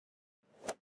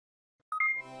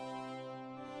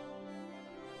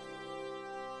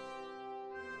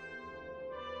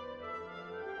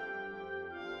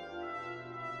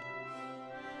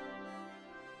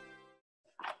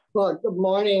Well, good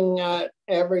morning,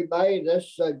 everybody. This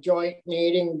is a joint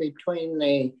meeting between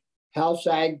the House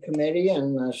Ag Committee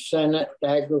and the Senate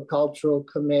Agricultural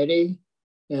Committee.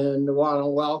 And I want to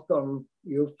welcome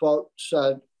you folks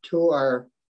to our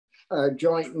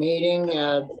joint meeting.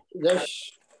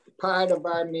 This part of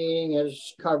our meeting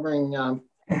is covering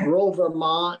rural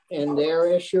Vermont and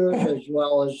their issues, as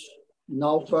well as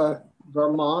NOFA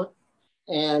Vermont.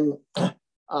 And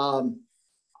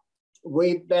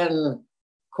we've been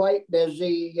quite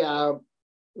busy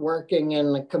working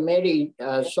in the committee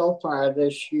so far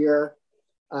this year.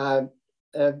 I've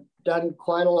done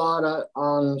quite a lot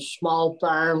on small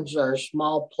farms or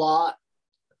small plot,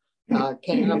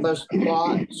 cannabis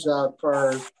plots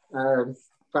for our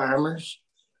farmers.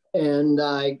 And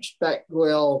I expect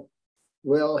we'll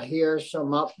hear some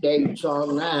updates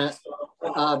on that.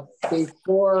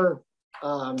 Before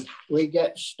we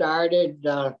get started,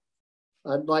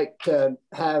 I'd like to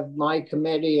have my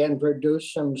committee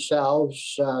introduce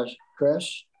themselves.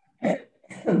 Chris.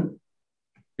 Good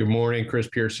morning, Chris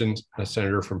Pearson, a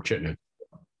senator from Chittenden.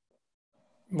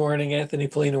 Morning, Anthony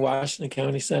Polina, Washington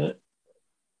County Senate.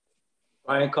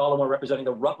 Ryan Collomore, representing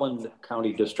the Rutland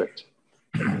County District.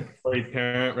 Lloyd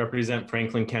Parent, represent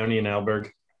Franklin County and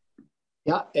Alberg.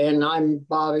 Yeah, and I'm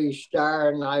Bobby Starr,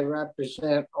 and I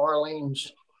represent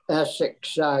Orleans,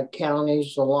 Essex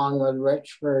counties, along with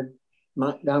Richford,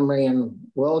 Montgomery, and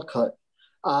Wilcott.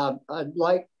 I'd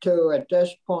like to, at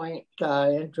this point,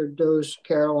 introduce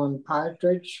Carolyn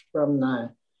Partridge from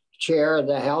the chair of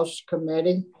the House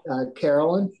Committee.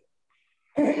 Carolyn.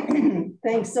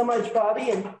 Thanks so much,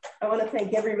 Bobby. And I want to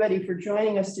thank everybody for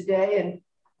joining us today.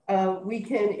 And we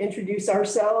can introduce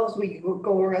ourselves. We will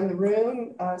go around the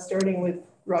room, starting with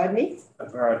Rodney.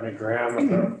 I'm Rodney Graham. I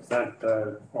represent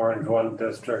the Orange 1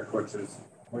 district, which is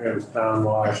Williamstown,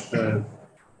 Washington,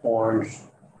 Orange,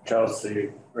 Chelsea,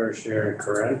 Berkshire, and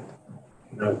Corinth.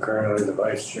 And I'm currently the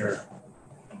vice chair.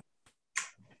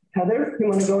 Heather, you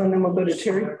want to go and then we'll go to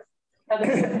Terry?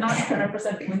 Heather, I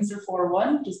represent Windsor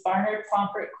 4-1, which is Barnard,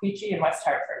 Pomfret, Queechee, and West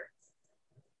Hartford.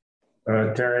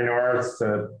 Terry Norris,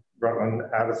 Rutland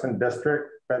Addison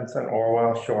District, Benson,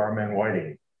 Orwell, Shoreham, and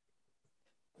Whiting.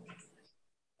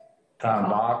 Tom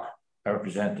Bach, I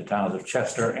represent the towns of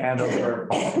Chester, Andover,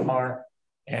 Baltimore,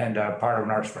 and part of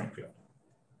North Springfield.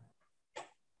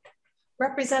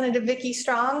 Representative Vicki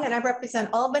Strong, and I represent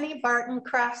Albany, Barton,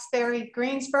 Craftsbury,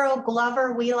 Greensboro,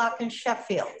 Glover, Wheelock, and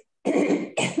Sheffield.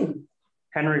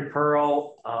 Henry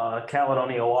Pearl,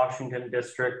 Caledonia, Washington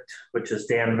District, which is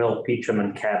Danville, Peacham,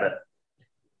 and Cabot.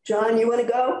 John, you want to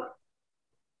go?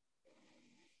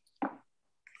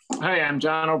 Hi, I'm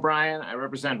John O'Brien. I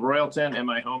represent Royalton and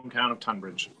my hometown of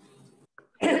Tunbridge.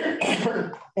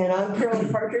 And I'm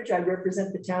Carolyn Partridge. I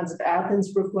represent the towns of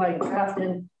Athens, Brookline, and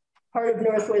Grafton, part of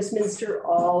North Westminster,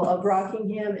 all of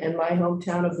Rockingham, and my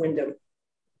hometown of Wyndham.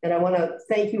 And I want to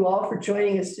thank you all for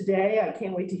joining us today. I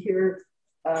can't wait to hear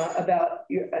about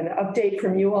an update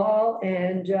from you all,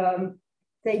 and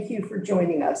thank you for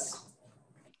joining us.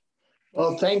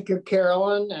 Well, thank you,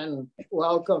 Carolyn, and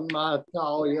welcome to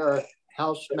all your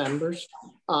House members.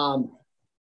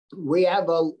 We have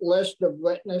a list of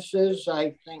witnesses.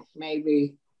 I think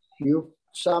maybe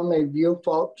some of you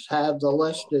folks have the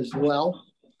list as well.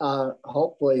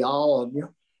 Hopefully all of you.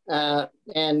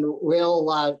 And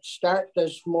we'll start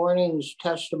this morning's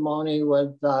testimony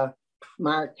with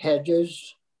Mark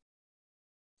Hedges.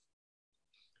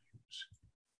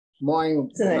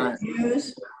 Morning, Mark.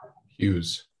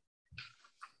 Hughes.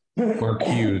 Mark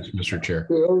Hughes, Mr. Chair.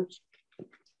 Hughes.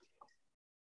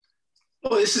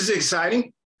 Oh, this is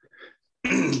exciting.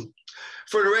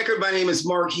 For the record, my name is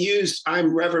Mark Hughes.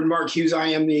 I'm Reverend Mark Hughes. I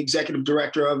am the Executive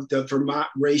Director of the Vermont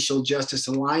Racial Justice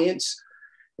Alliance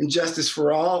and Justice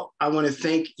for All. I want to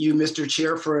thank you, Mr.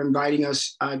 Chair, for inviting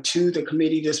us to the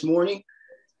committee this morning.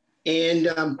 And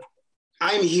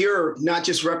I'm here not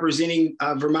just representing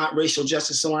Vermont Racial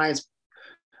Justice Alliance,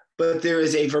 but there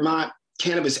is a Vermont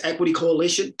Cannabis Equity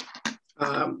Coalition.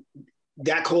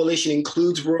 That coalition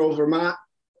includes rural Vermont,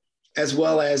 as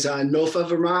well as NOFA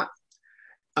Vermont,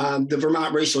 the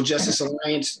Vermont Racial Justice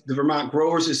Alliance, the Vermont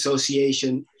Growers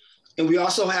Association. And we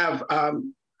also have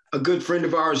a good friend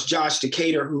of ours, Josh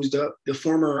Decatur, who's the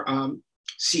former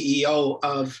CEO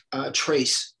of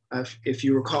Trace, if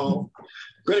you recall.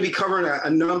 We're going to be covering a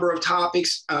number of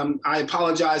topics. I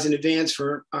apologize in advance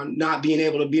for not being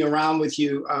able to be around with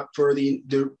you for the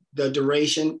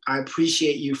duration. I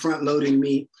appreciate you front loading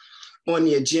me on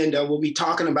the agenda. We'll be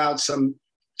talking about some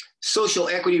social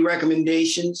equity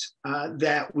recommendations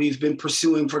that we've been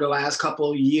pursuing for the last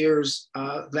couple of years,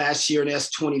 last year in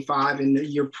S25 and the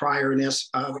year prior in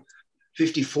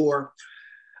S54.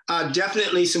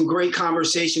 Definitely some great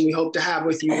conversation we hope to have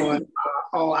with you on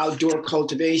all outdoor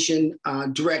cultivation,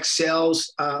 direct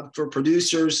sales for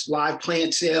producers, live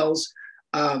plant sales,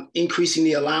 increasing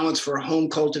the allowance for home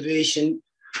cultivation,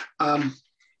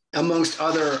 amongst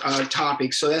other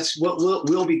topics. So that's what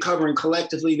we'll be covering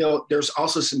collectively, though. There's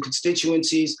also some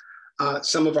constituencies,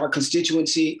 some of our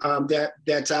constituency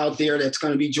that's out there that's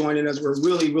going to be joining us. We're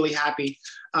really, really happy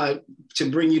to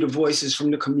bring you the voices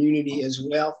from the community as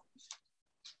well.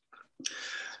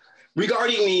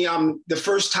 Regarding the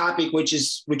first topic, which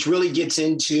really gets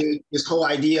into this whole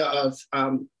idea of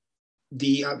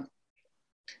the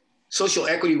social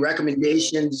equity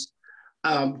recommendations.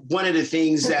 One of the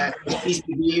things that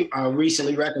ECB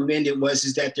recently recommended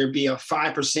is that there be a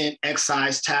 5%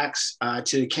 excise tax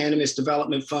to the Cannabis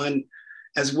Development Fund,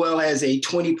 as well as a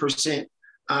 20%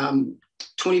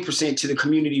 to the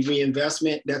community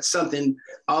reinvestment. That's something,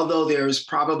 although there's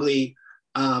probably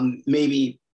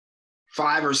maybe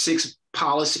 5 or 6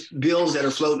 policy bills that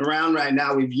are floating around right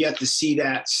now, we've yet to see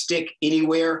that stick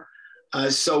anywhere.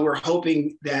 So we're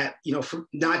hoping that, for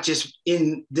not just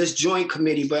in this joint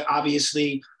committee, but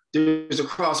obviously there's a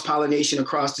cross-pollination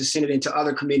across the Senate into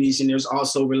other committees, and there's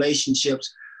also relationships.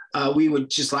 We would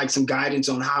just like some guidance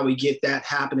on how we get that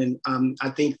happening. I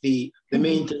think the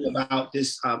main thing about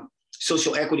this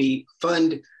social equity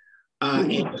fund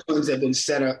and the funds that have been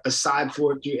set aside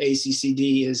for it through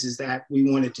ACCD is that we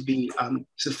want it to be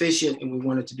sufficient and we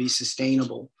want it to be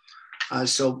sustainable.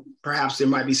 So perhaps there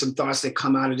might be some thoughts that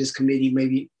come out of this committee.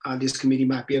 Maybe this committee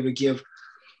might be able to give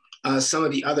some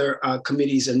of the other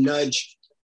committees a nudge.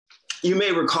 You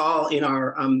may recall in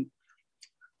our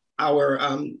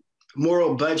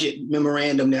moral budget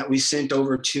memorandum that we sent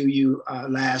over to you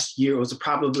last year. It was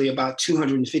probably about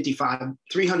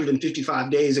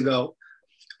 355 days ago.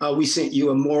 We sent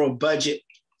you a moral budget,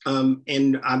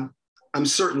 and I'm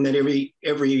certain that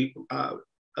every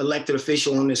elected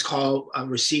official on this call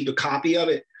received a copy of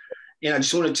it. And I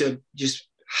just wanted to just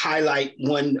highlight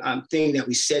one thing that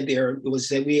we said there. It was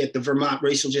that we at the Vermont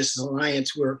Racial Justice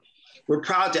Alliance, we're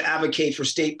proud to advocate for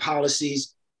state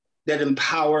policies that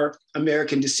empower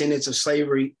American descendants of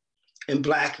slavery and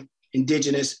Black,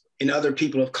 Indigenous, and other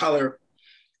people of color,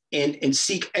 and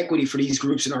seek equity for these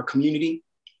groups in our community.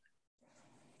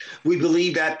 We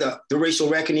believe that the racial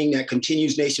reckoning that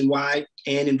continues nationwide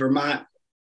and in Vermont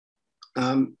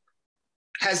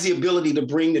has the ability to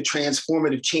bring the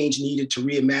transformative change needed to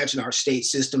reimagine our state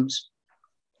systems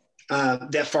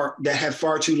that have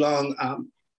far too long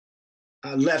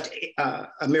left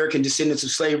American descendants of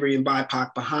slavery and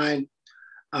BIPOC behind.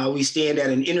 We stand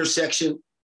at an intersection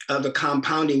of the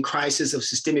compounding crisis of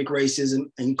systemic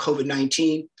racism and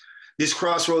COVID-19. This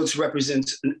crossroads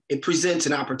presents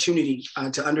an opportunity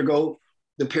to undergo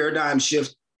the paradigm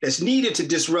shift that's needed to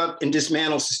disrupt and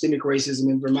dismantle systemic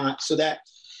racism in Vermont. So that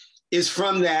is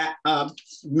from that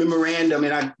memorandum.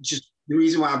 And the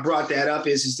reason why I brought that up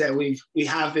is that we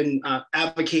have been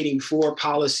advocating for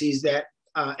policies that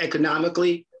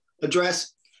economically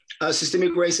address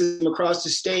systemic racism across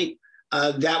the state.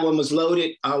 That one was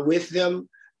loaded with them.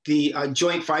 The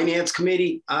Joint Finance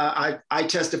Committee, I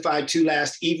testified to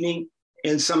last evening,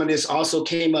 and some of this also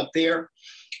came up there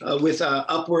with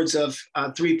upwards of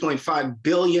 $3.5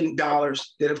 billion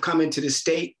that have come into the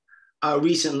state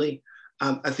recently.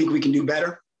 I think we can do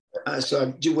better.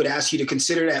 So I would ask you to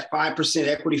consider that 5%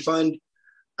 equity fund,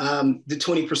 the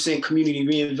 20% community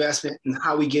reinvestment, and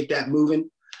how we get that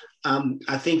moving.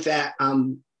 I think that,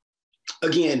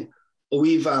 again,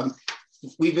 we've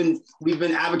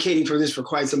been advocating for this for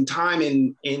quite some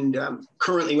time, and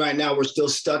currently right now we're still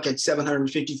stuck at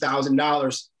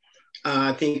 $750,000.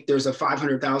 I think there's a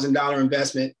 $500,000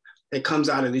 investment that comes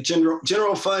out of the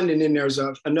general fund, and then there's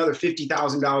another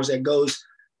 $50,000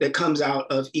 that comes out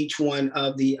of each one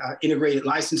of the integrated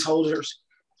license holders.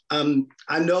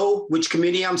 I know which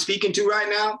committee I'm speaking to right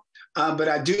now, but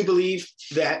I do believe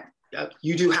that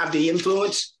you do have the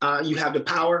influence, you have the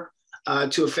power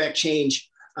to affect change,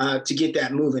 to get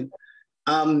that moving.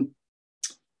 I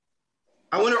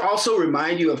want to also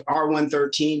remind you of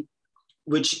R113,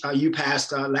 which you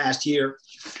passed last year.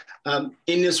 In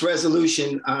this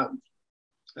resolution,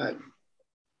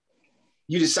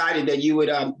 you decided that you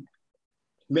would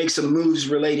make some moves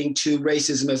relating to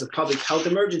racism as a public health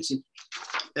emergency.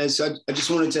 And so I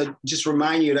just wanted to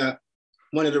remind you that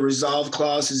one of the resolve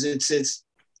clauses,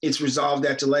 it's resolved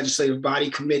that the legislative body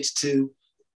commits to,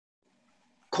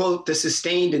 quote, the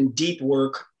sustained and deep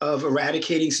work of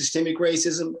eradicating systemic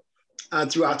racism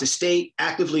throughout the state,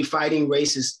 actively fighting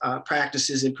racist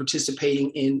practices and participating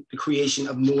in the creation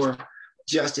of more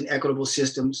just and equitable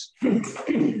systems.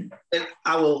 And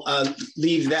I will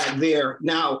leave that there.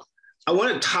 Now, I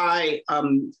want to tie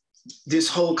this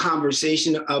whole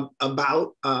conversation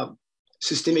about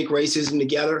systemic racism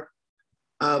together.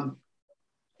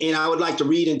 And I would like to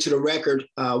read into the record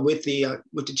with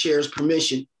the chair's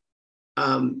permission,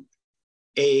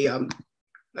 a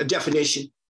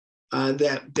definition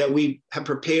that we have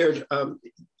prepared.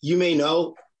 You may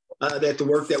know that the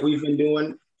work that we've been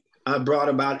doing brought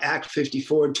about Act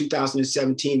 54 in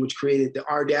 2017, which created the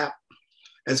RDAP,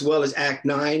 as well as Act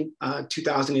 9,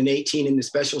 2018 in the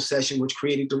special session, which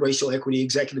created the Racial Equity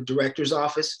Executive Director's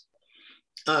Office.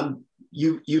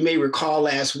 You may recall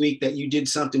last week that you did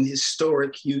something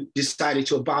historic. You decided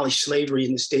to abolish slavery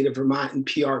in the state of Vermont in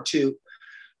PR2,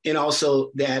 and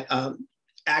also that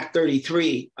Act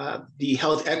 33, the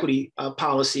health equity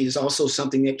policy, is also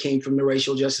something that came from the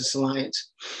Racial Justice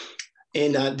Alliance.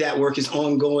 And that work is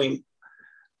ongoing.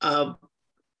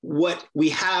 What we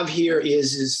have here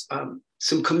is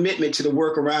some commitment to the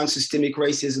work around systemic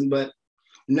racism, but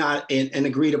not an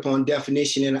agreed upon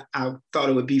definition. And I thought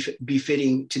it would be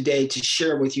befitting today to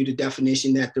share with you the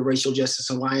definition that the Racial Justice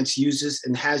Alliance uses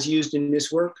and has used in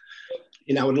this work.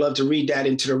 And I would love to read that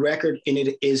into the record. And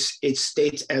it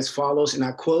states as follows, and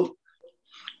I quote,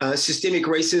 systemic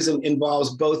racism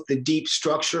involves both the deep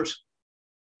structures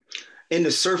and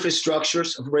the surface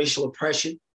structures of racial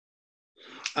oppression.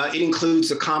 It includes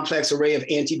the complex array of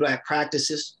anti-Black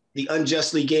practices, the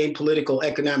unjustly gained political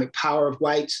economic power of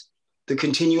whites, the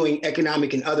continuing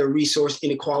economic and other resource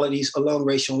inequalities along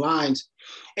racial lines,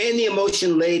 and the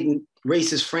emotion-laden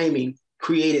racist framing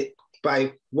created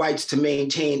by whites to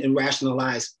maintain and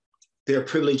rationalize their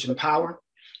privilege and power.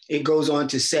 It goes on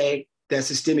to say that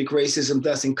systemic racism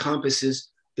thus encompasses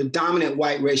the dominant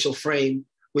white racial frame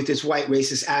with its white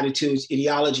racist attitudes,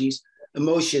 ideologies,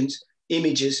 emotions,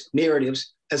 images,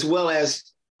 narratives, as well as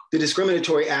the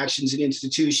discriminatory actions and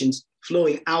institutions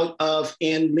flowing out of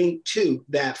and linked to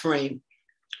that frame.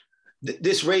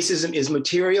 This racism is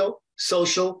material,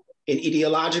 social, and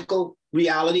ideological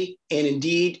reality, and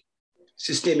indeed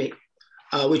systemic,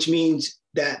 which means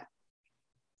that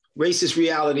racist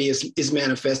reality is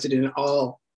manifested in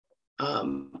all,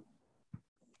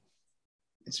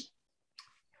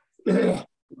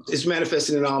 it's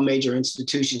manifested in all major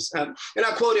institutions. And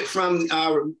I quote it from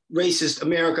Racist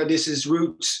America, This Is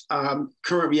Roots,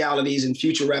 Current Realities and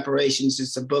Future Reparations.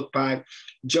 It's a book by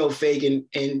Joe Fagan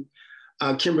and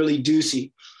Kimberly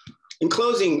Ducey. In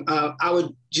closing, I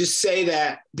would just say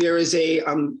that there is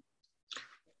an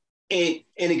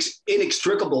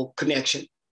inextricable connection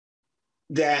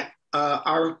that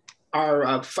our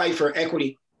fight for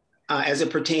equity as it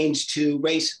pertains to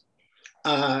race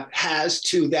has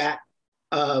to that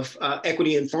of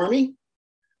equity in farming.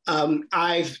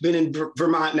 I've been in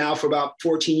Vermont now for about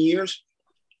 14 years.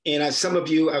 And as some of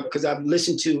you, because I've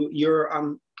listened to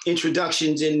your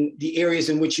introductions in the areas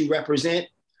in which you represent,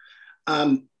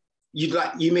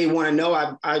 you may want to know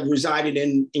I resided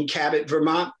in Cabot,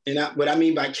 Vermont. And what I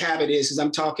mean by Cabot is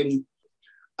I'm talking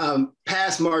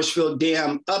past Marshfield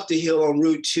Dam, up the hill on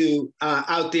Route 2,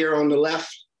 out there on the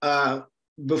left,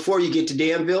 before you get to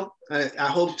Danville. I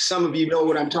hope some of you know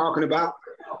what I'm talking about.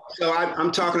 So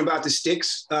I'm talking about the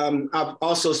sticks. I've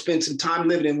also spent some time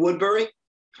living in Woodbury,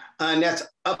 and that's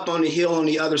up on the hill on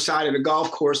the other side of the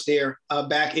golf course there,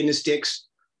 back in the sticks.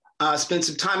 Spent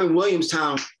some time in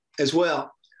Williamstown as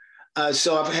well.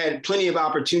 So I've had plenty of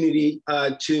opportunity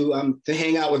to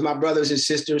hang out with my brothers and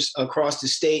sisters across the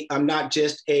state. I'm not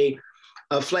just a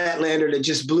flatlander that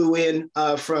just blew in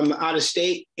from out of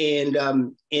state and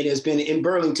has been in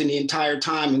Burlington the entire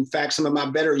time. In fact, some of my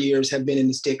better years have been in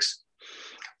the sticks.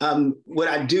 What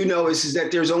I do know is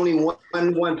that there's only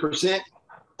 1%.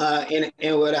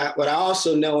 And what I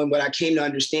also know and what I came to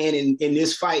understand in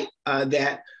this fight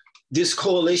that this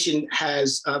coalition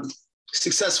has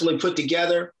successfully put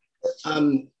together.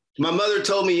 My mother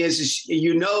told me is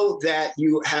you know that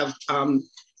you have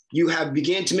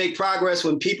begun to make progress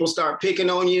when people start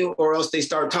picking on you, or else they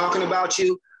start talking about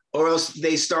you, or else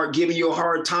they start giving you a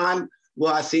hard time.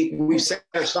 Well, I think we've set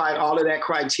aside all of that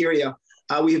criteria.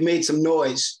 We've made some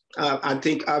noise. I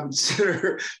think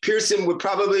Senator Pearson would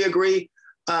probably agree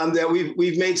that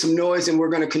we've made some noise, and we're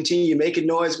going to continue making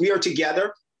noise. We are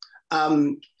together.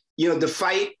 The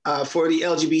fight for the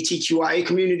LGBTQIA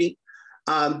community,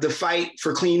 the fight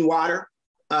for clean water,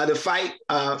 the fight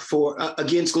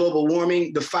against global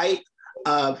warming, the fight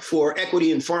for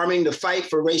equity in farming, the fight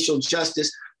for racial justice,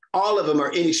 all of them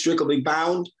are inextricably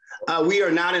bound. We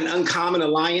are not an uncommon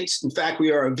alliance. In fact,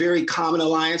 we are a very common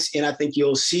alliance, and I think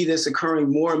you'll see this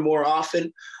occurring more and more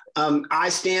often. I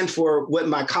stand for what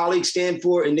my colleagues stand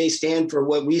for, and they stand for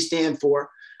what we stand for.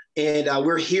 And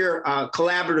we're here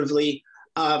collaboratively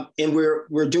And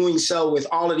we're doing so with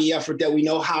all of the effort that we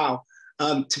know how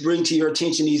to bring to your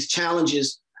attention these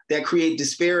challenges that create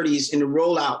disparities in the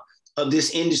rollout of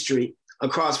this industry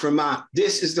across Vermont.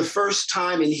 This is the first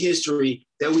time in history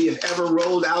that we have ever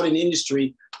rolled out an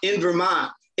industry in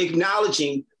Vermont,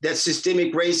 acknowledging that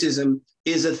systemic racism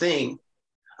is a thing.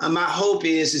 My hope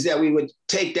is that we would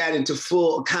take that into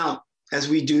full account as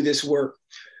we do this work.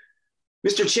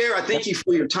 Mr. Chair, I thank you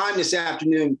for your time this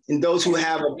afternoon, and those who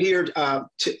have appeared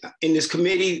in this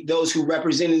committee, those who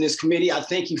represent in this committee, I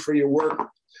thank you for your work.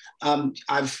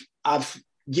 I've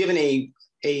given a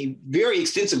very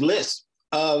extensive list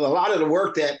of a lot of the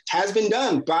work that has been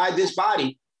done by this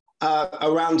body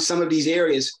around some of these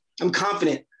areas. I'm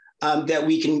confident that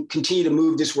we can continue to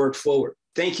move this work forward.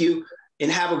 Thank you,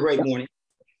 and have a great morning.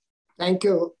 Thank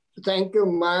you,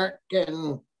 Mark,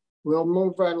 and we'll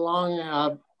move right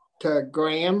along to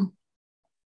Graham.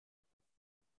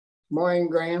 Morning,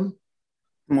 Graham.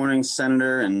 Morning,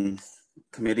 Senator and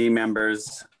committee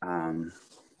members.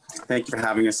 Thank you for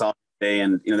having us all today.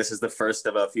 And this is the first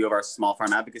of a few of our small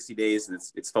farm advocacy days, and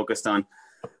it's focused on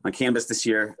cannabis this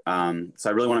year. So I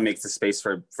really want to make the space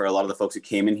for a lot of the folks who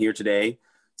came in here today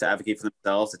to advocate for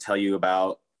themselves, to tell you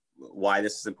about why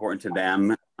this is important to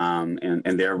them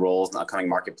and their roles in the upcoming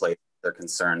marketplace, their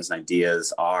concerns and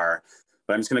ideas are.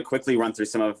 But I'm just going to quickly run through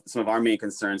some of our main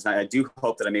concerns. And I do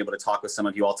hope that I'm able to talk with some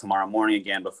of you all tomorrow morning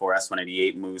again before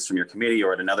S188 moves from your committee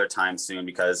or at another time soon,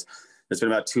 because there's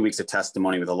been about 2 weeks of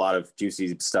testimony with a lot of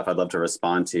juicy stuff I'd love to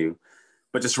respond to.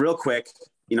 But just real quick,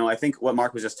 I think what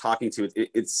Mark was just talking to, I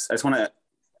just want to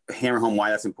hammer home why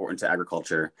that's important to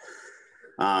agriculture.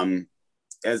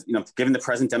 As given the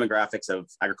present demographics of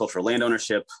agricultural land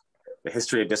ownership, the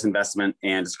history of disinvestment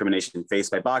and discrimination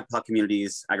faced by BOGPOC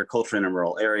communities, agriculture in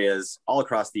rural areas all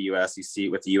across the U.S. You see it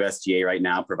with the USDA right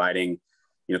now providing,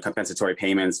 compensatory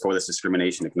payments for this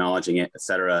discrimination, acknowledging it, et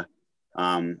cetera.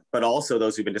 But also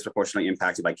those who've been disproportionately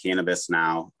impacted by cannabis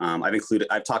now.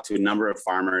 I've talked to a number of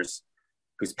farmers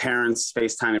whose parents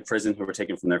faced time in prison who were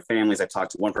taken from their families. I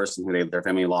talked to one person who their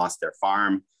family lost their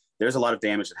farm. There's a lot of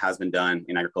damage that has been done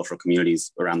in agricultural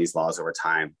communities around these laws over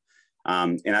time.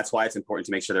 And that's why it's important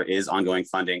to make sure there is ongoing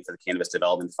funding for the Cannabis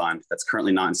Development Fund that's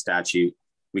currently not in statute.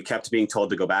 We kept being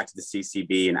told to go back to the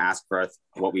CCB and ask for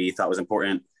what we thought was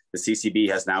important. The CCB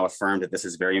has now affirmed that this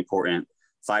is very important.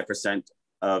 5%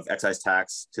 of excise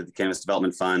tax to the Cannabis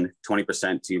Development Fund,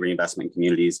 20% to reinvestment in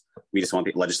communities. We just want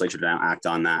the legislature to now act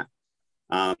on that.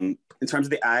 In terms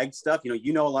of the ag stuff,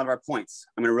 you know a lot of our points.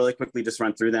 I'm going to really quickly just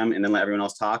run through them and then let everyone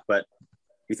else talk. But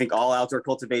we think all outdoor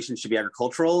cultivation should be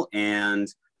agricultural and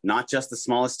not just the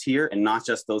smallest tier and not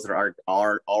just those that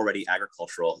are already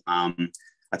agricultural.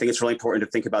 I think it's really important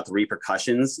to think about the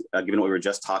repercussions, given what we were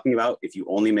just talking about. If you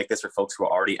only make this for folks who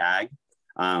are already ag,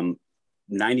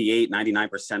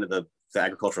 99% of the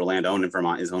agricultural land owned in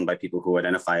Vermont is owned by people who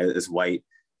identify as white.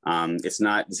 This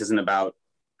isn't about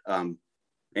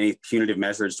any punitive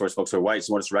measures towards folks who are white. It's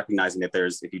more just recognizing that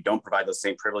if you don't provide those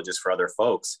same privileges for other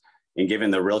folks, and given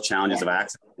the real challenges of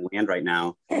access to land right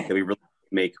now, that we really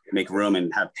make room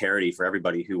and have parity for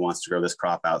everybody who wants to grow this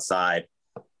crop outside.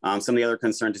 Some of the other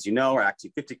concerns, as you know, are Act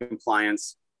 250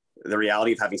 compliance, the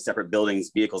reality of having separate buildings,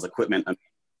 vehicles, equipment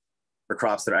for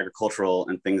crops that are agricultural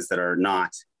and things that are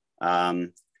not.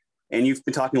 And you've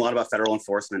been talking a lot about federal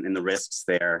enforcement and the risks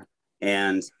there.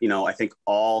 And, I think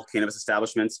all cannabis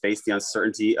establishments face the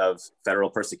uncertainty of federal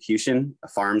persecution.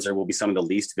 Farms will be some of the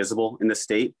least visible in the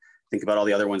state. Think about all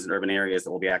the other ones in urban areas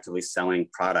that will be actively selling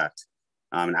product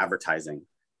and advertising.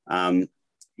 I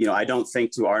don't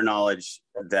think, to our knowledge,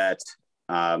 that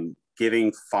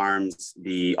giving farms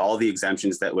all the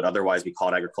exemptions that would otherwise be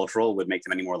called agricultural would make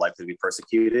them any more likely to be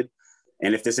persecuted.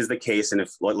 And if this is the case, and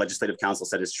if what Legislative Council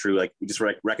said is true, we just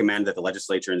recommend that the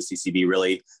legislature and CCB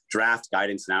really draft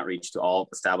guidance and outreach to all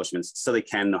establishments so they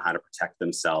can know how to protect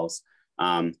themselves.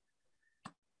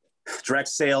 Direct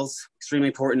sales, extremely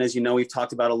important. As you know, we've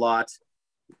talked about a lot.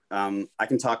 I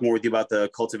can talk more with you about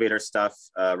the cultivator stuff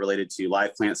related to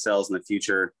live plant sales in the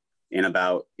future and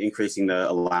about increasing the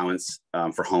allowance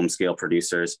for home scale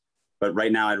producers. But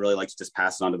right now, I'd really like to just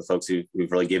pass it on to the folks who've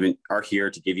really are here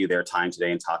to give you their time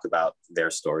today and talk about their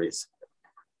stories.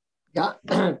 Yeah,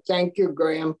 thank you,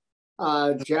 Graham.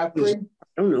 Jeffrey?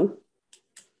 I don't know.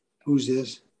 Who's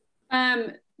this?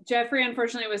 Jeffrey,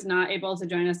 unfortunately, was not able to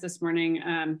join us this morning.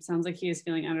 Sounds like he is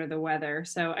feeling under the weather.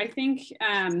 So I think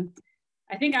I'm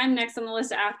next on the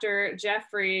list after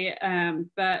Jeffrey,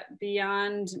 but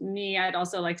beyond me, I'd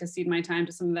also like to cede my time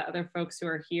to some of the other folks who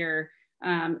are here.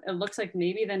 It looks like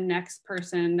maybe the next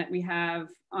person that we have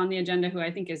on the agenda who I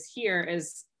think is here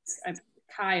is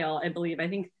Kyle, I believe. I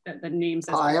think that the name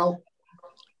says Kyle.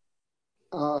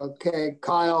 Okay,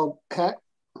 Kyle Peck.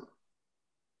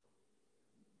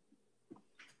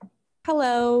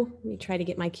 Hello, let me try to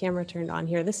get my camera turned on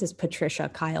here. This is Patricia,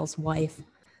 Kyle's wife.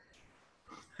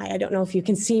 Hi, I don't know if you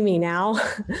can see me now.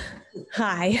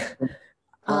 Hi.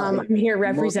 I'm here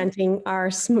representing our,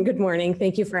 good morning.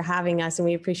 Thank you for having us and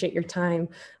we appreciate your time.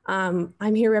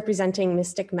 I'm here representing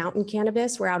Mystic Mountain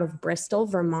Cannabis. We're out of Bristol,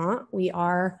 Vermont. We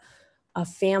are a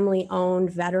family-owned,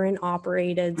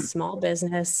 veteran-operated small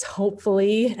business,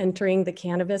 hopefully entering the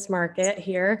cannabis market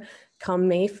here come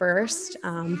May 1st.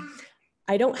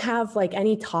 I don't have like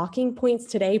any talking points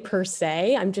today per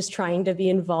se. I'm just trying to be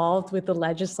involved with the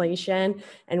legislation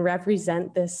and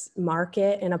represent this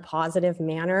market in a positive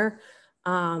manner.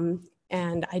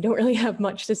 And I don't really have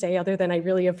much to say other than I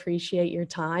really appreciate your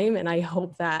time. And I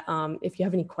hope that if you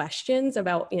have any questions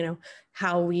about,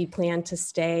 how we plan to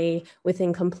stay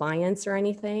within compliance or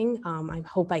anything, I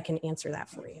hope I can answer that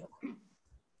for you.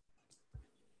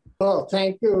 Well,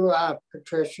 thank you,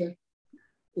 Patricia.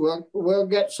 We'll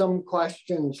get some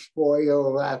questions for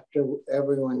you after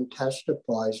everyone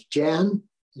testifies. Jen's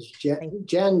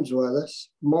with us.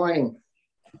 Morning.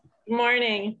 Good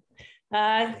morning.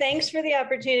 Thanks for the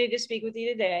opportunity to speak with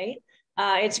you today.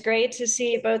 It's great to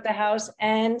see both the House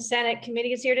and Senate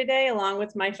committees here today, along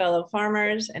with my fellow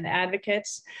farmers and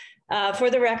advocates. For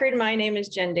the record, my name is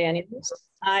Jen Daniels.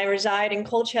 I reside in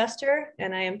Colchester,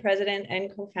 and I am president and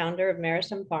co-founder of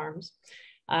Marisum Farms,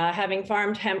 having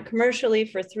farmed hemp commercially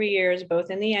for 3 years,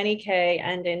 both in the NEK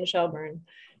and in Shelburne,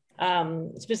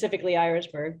 specifically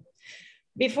Irisburg.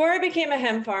 Before I became a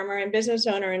hemp farmer and business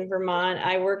owner in Vermont,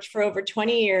 I worked for over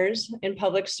 20 years in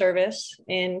public service,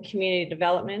 in community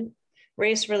development,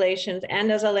 race relations,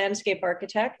 and as a landscape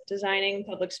architect, designing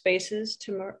public spaces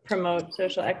to promote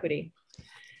social equity.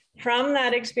 From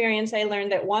that experience, I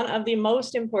learned that one of the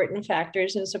most important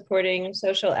factors in supporting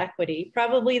social equity,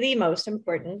 probably the most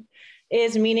important,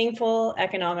 is meaningful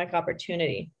economic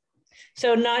opportunity.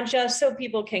 So not just so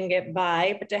people can get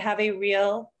by, but to have a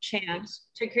real chance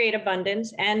to create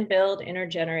abundance and build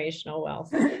intergenerational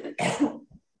wealth.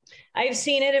 I've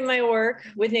seen it in my work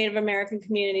with Native American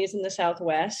communities in the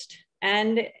Southwest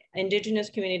and Indigenous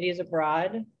communities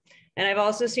abroad. And I've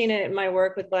also seen it in my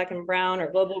work with Black and Brown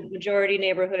or global majority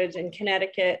neighborhoods in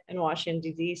Connecticut and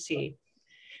Washington, D.C.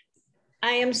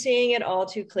 I am seeing it all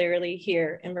too clearly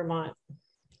here in Vermont.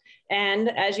 And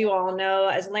as you all know,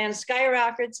 as land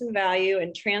skyrockets in value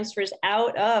and transfers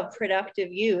out of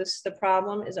productive use, the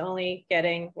problem is only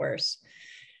getting worse.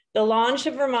 The launch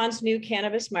of Vermont's new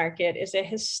cannabis market is a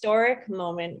historic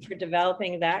moment for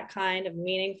developing that kind of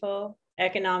meaningful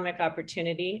economic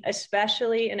opportunity,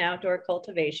 especially in outdoor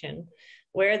cultivation,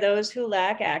 where those who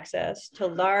lack access to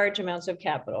large amounts of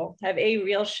capital have a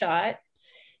real shot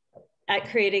at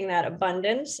creating that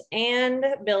abundance and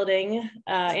building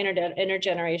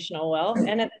intergenerational wealth.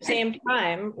 And at the same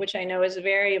time, which I know is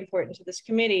very important to this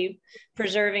committee,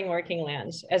 preserving working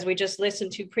lands. As we just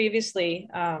listened to previously,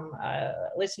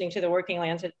 listening to the Working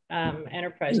Lands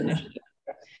Enterprise Initiative.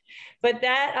 But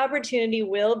that opportunity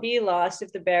will be lost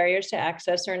if the barriers to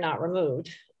access are not removed.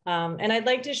 And I'd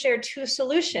like to share 2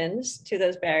 solutions to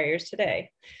those barriers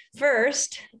today.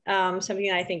 First,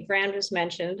 something I think Graham just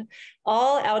mentioned,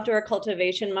 all outdoor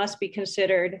cultivation must be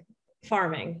considered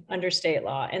farming under state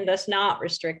law and thus not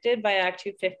restricted by Act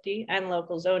 250 and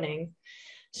local zoning.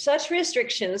 Such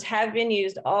restrictions have been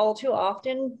used all too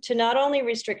often to not only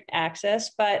restrict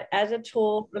access, but as a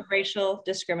tool of racial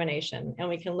discrimination. And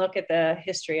we can look at the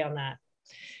history on that.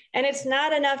 And it's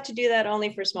not enough to do that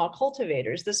only for small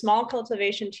cultivators. The small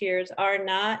cultivation tiers are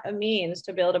not a means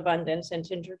to build abundance and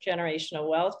intergenerational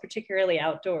wealth, particularly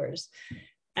outdoors.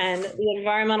 And the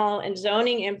environmental and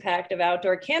zoning impact of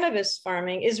outdoor cannabis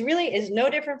farming is no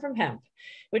different from hemp,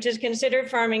 which is considered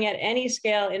farming at any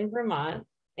scale in Vermont.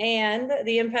 And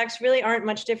the impacts really aren't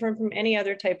much different from any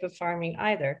other type of farming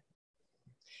either.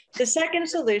 The second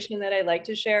solution that I'd like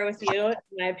to share with you, in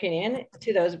my opinion,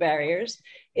 to those barriers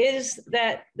is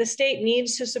that the state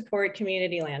needs to support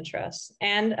community land trusts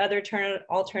and other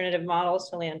alternative models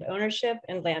to land ownership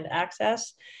and land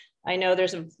access. I know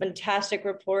there's a fantastic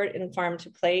report in Farm to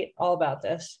Plate all about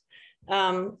this.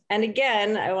 And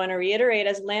again, I want to reiterate,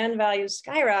 as land values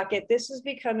skyrocket, this is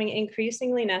becoming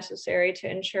increasingly necessary to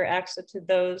ensure access to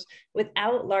those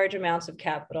without large amounts of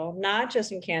capital, not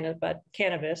just in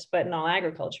cannabis, but in all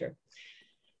agriculture.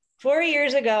 4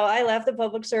 years ago, I left the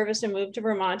public service and moved to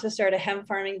Vermont to start a hemp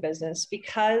farming business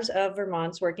because of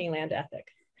Vermont's working land ethic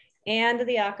and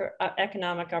the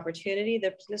economic opportunity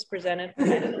that this presented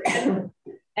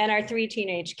and our 3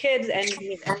 teenage kids. And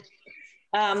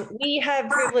we have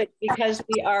privilege because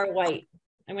we are white.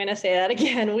 I'm going to say that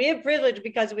again. We have privilege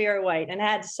because we are white and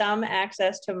had some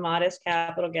access to modest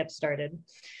capital get started.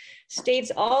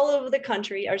 States all over the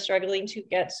country are struggling to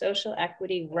get social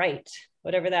equity right,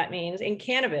 whatever that means, in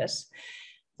cannabis.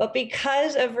 But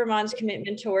because of Vermont's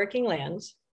commitment to working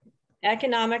lands,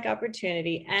 economic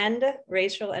opportunity, and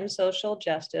racial and social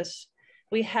justice,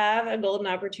 we have a golden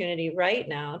opportunity right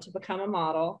now to become a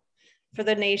model for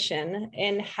the nation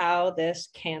in how this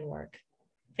can work.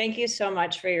 Thank you so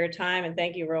much for your time, and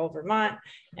thank you, Rural Vermont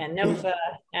and NOFA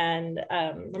and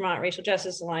Vermont Racial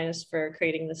Justice Alliance for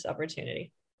creating this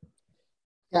opportunity.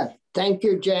 Yeah, thank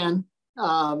you, Jen.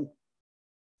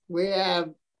 We have,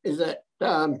 is it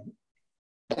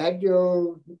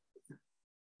Eduardo?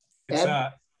 It's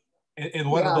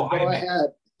Eduardo Jaime. Go ahead.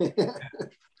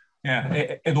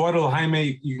 Yeah, Eduardo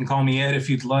Jaime, you can call me Ed if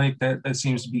you'd like. That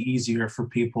seems to be easier for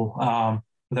people.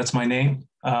 That's my name.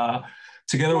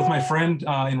 Together with my friend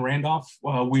in Randolph,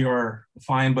 we are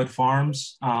Fine Bud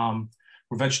Farms.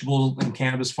 We're vegetable and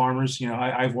cannabis farmers. You know,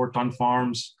 I've worked on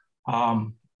farms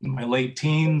in my late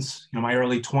teens, my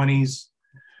early 20s.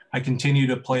 I continue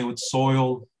to play with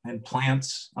soil and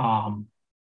plants.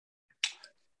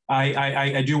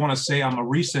 I do want to say I'm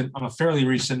a fairly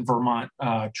recent Vermont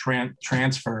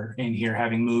transfer in here,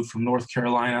 having moved from North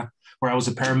Carolina, where I was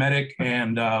a paramedic,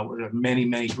 and many,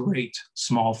 many great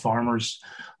small farmers.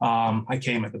 I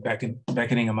came at the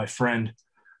beckoning of my friend.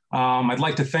 I'd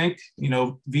like to thank,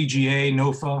 VGA,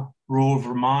 NOFA, Rural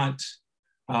Vermont,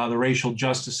 the Racial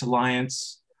Justice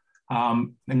Alliance,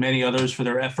 and many others for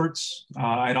their efforts.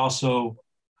 I'd also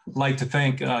like to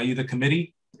thank you, the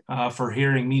committee, for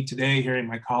hearing me today, hearing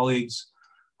my colleagues,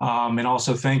 and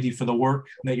also thank you for the work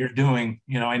that you're doing.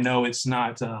 I know it's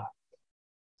not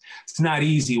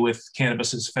easy with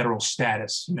cannabis's federal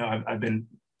status. I've been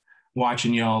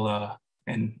watching y'all,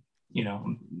 and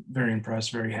I'm very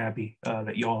impressed, very happy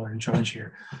that y'all are in charge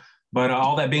here. But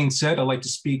all that being said, I'd like to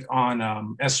speak on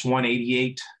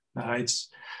S188.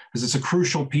 It's a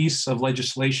crucial piece of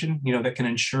legislation, that can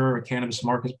ensure a cannabis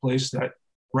marketplace that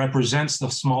represents the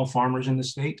small farmers in the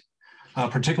state,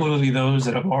 particularly those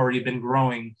that have already been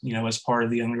growing, as part of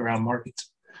the underground market.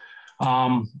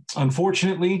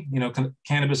 Unfortunately,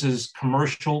 cannabis's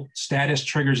commercial status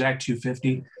triggers Act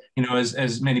 250,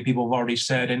 as many people have already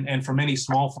said, and for many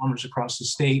small farmers across the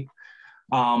state,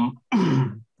 not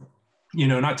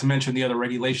to mention the other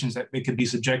regulations that they could be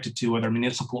subjected to, whether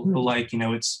municipal or the like,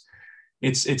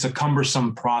 it's a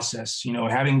cumbersome process.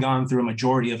 Having gone through a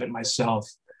majority of it myself,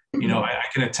 I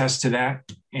can attest to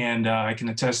that, and I can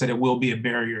attest that it will be a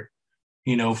barrier,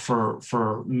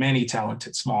 for many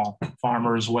talented small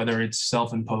farmers, whether it's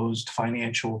self-imposed,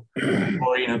 financial,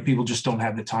 or people just don't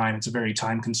have the time. It's a very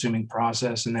time-consuming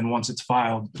process, and then once it's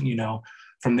filed,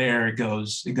 from there it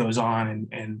goes on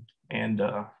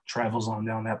and travels on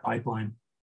down that pipeline.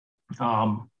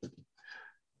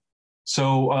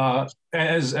 So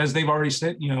as they've already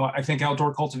said, I think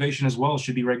outdoor cultivation as well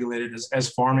should be regulated as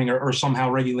farming, or somehow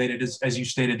regulated as you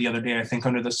stated the other day, I think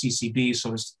under the CCB,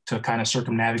 so as to kind of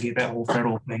circumnavigate that whole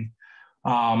federal thing.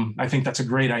 I think that's a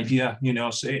great idea,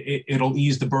 so it'll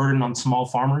ease the burden on small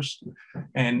farmers.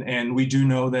 And we do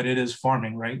know that it is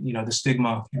farming, right? The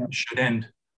stigma should end.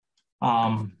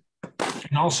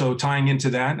 And also tying into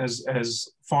that, as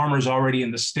farmers already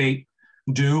in the state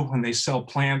do, when they sell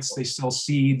plants, they sell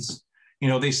seeds,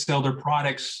 they sell their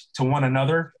products to one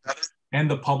another and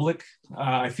the public.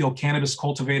 I feel cannabis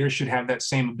cultivators should have that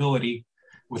same ability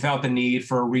without the need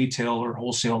for a retail or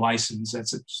wholesale license.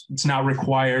 It's not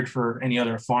required for any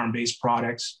other farm-based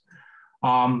products.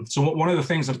 So one of the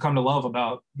things I've come to love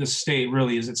about this state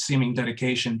really is its seeming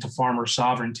dedication to farmer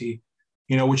sovereignty,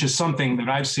 which is something that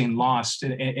I've seen lost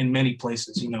in many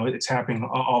places. It's happening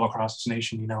all across this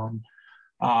nation, and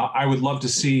I would love to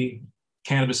see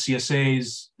cannabis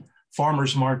CSAs,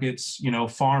 farmers markets,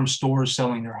 farm stores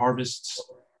selling their harvests.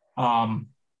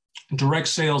 Direct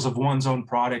sales of one's own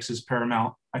products is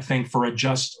paramount, I think, for a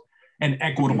just and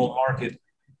equitable market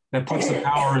that puts the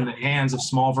power in the hands of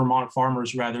small Vermont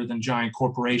farmers rather than giant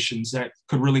corporations that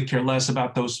could really care less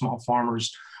about those small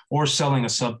farmers or selling a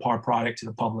subpar product to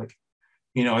the public.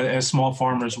 As small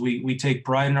farmers, we take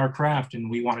pride in our craft, and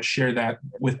we want to share that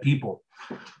with people.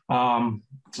 I'd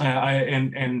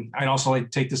also like to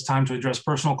take this time to address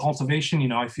personal cultivation.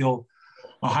 I feel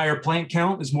a higher plant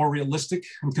count is more realistic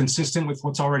and consistent with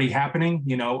what's already happening.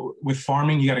 With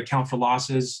farming, you got to account for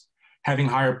losses. Having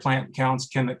higher plant counts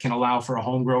can allow for a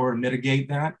home grower to mitigate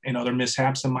that and other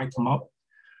mishaps that might come up.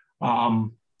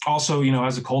 Also,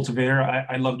 as a cultivator,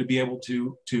 I'd love to be able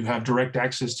to have direct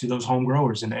access to those home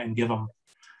growers and give them,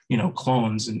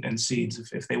 clones and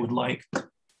seeds if they would like.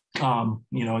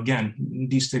 Again,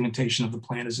 destigmatization of the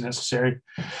plant is necessary.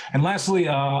 And lastly,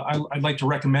 I'd like to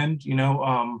recommend,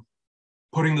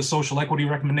 putting the social equity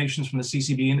recommendations from the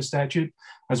CCB into statute,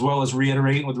 as well as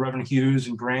reiterating what Reverend Hughes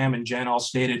and Graham and Jen all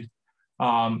stated.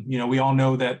 We all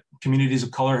know that communities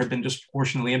of color have been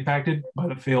disproportionately impacted by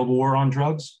the failed war on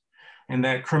drugs, and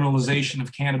that criminalization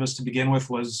of cannabis to begin with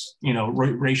was,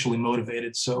 racially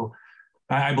motivated. So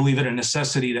I believe it a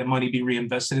necessity that money be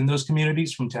reinvested in those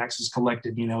communities from taxes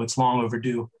collected. It's long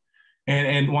overdue.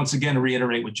 And once again, to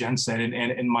reiterate what Jen said, and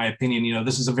in my opinion,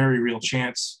 this is a very real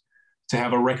chance to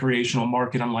have a recreational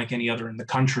market unlike any other in the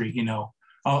country,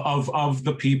 of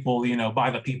the people,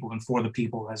 by the people and for the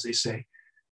people, as they say.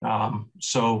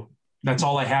 So that's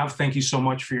all I have. Thank you so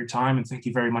much for your time, and thank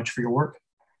you very much for your work.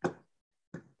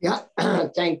 Yeah,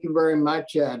 thank you very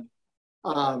much, Ed.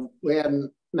 We have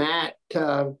Matt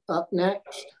up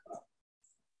next.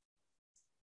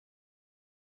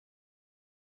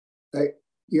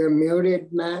 You're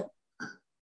muted, Matt.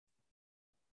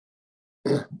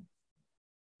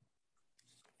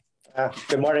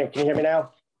 Good morning. Can you hear me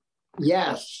now?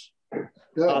 Yes.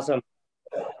 Good. Awesome.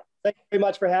 Thank you very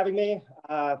much for having me.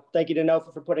 Thank you to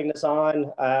NOFA for putting this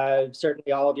on.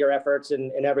 Certainly all of your efforts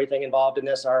and everything involved in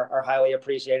this are highly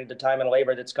appreciated, the time and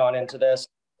labor that's gone into this.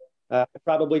 I'm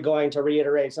probably going to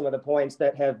reiterate some of the points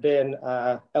that have been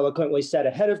eloquently said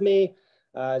ahead of me,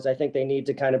 as I think they need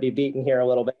to kind of be beaten here a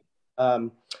little bit.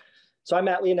 So I'm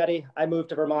Matt Leonetti. I moved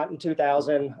to Vermont in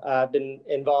 2000. I've been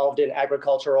involved in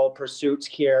agricultural pursuits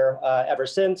here ever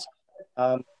since.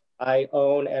 I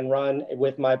own and run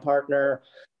with my partner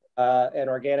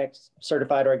an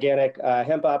certified organic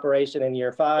hemp operation in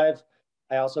year 5.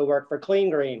 I also work for Clean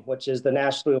Green, which is the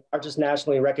largest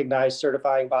nationally recognized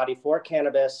certifying body for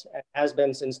cannabis, and has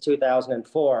been since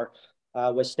 2004,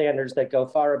 with standards that go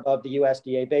far above the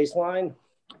USDA baseline.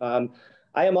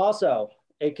 I am also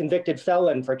a convicted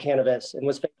felon for cannabis and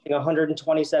was facing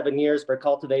 127 years for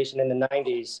cultivation in the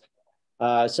 90s.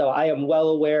 So I am well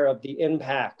aware of the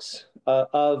impacts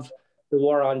of the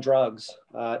war on drugs.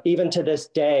 Even to this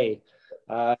day,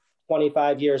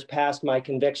 25 years past my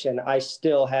conviction, I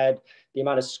still had the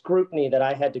amount of scrutiny that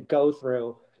I had to go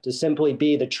through to simply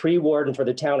be the tree warden for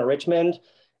the town of Richmond,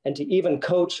 and to even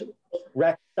coach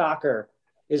rec soccer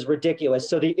is ridiculous.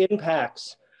 So the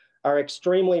impacts are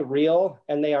extremely real,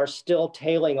 and they are still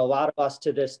tailing a lot of us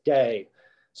to this day.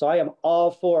 So I am all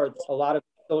for a lot of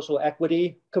social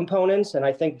equity components, and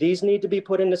I think these need to be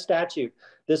put into statute.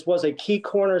 This was a key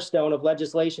cornerstone of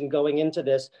legislation going into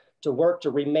this, to work to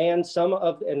remand some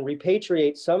of and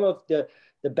repatriate some of the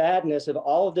badness of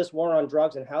all of this war on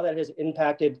drugs and how that has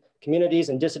impacted communities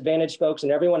and disadvantaged folks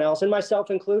and everyone else, and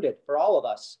myself included, for all of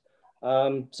us.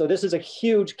 So this is a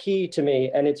huge key to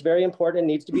me, and it's very important. It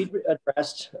needs to be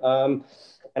addressed. And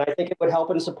I think it would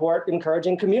help and support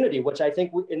encouraging community, which I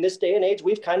think in this day and age,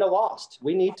 we've kind of lost.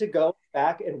 We need to go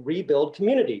back and rebuild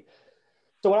community.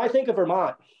 So when I think of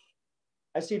Vermont,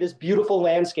 I see this beautiful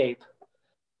landscape.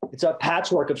 It's a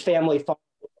patchwork of family farms,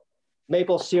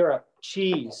 maple syrup,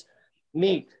 cheese,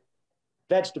 meat,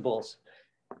 vegetables.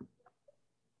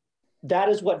 That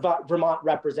is what Vermont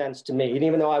represents to me. And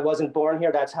even though I wasn't born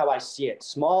here, that's how I see it.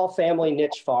 Small family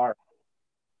niche farm.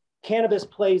 Cannabis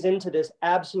plays into this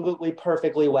absolutely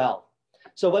perfectly well.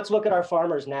 So let's look at our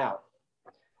farmers now.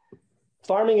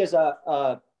 Farming is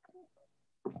a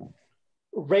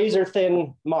razor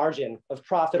thin margin of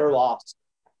profit or loss.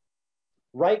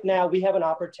 Right now, we have an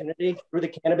opportunity through the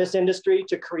cannabis industry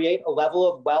to create a level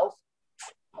of wealth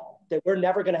that we're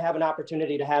never going to have an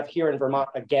opportunity to have here in Vermont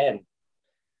again.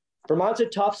 Vermont's a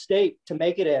tough state to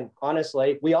make it in,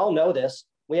 honestly. We all know this.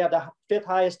 We have the 5th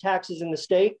highest taxes in the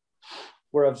state.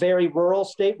 We're a very rural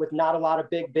state with not a lot of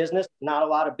big business, not a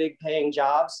lot of big paying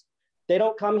jobs. They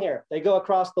don't come here. They go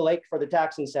across the lake for the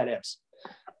tax incentives.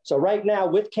 So right now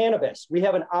with cannabis, we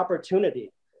have an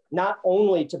opportunity not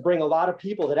only to bring a lot of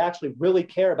people that actually really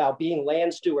care about being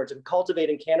land stewards and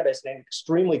cultivating cannabis in an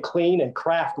extremely clean and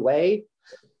craft way,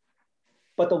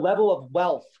 but the level of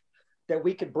wealth that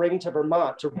we could bring to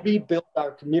Vermont to rebuild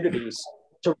our communities,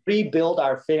 to rebuild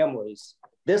our families.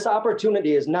 This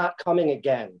opportunity is not coming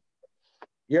again.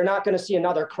 You're not going to see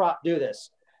another crop do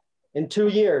this. In 2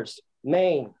 years,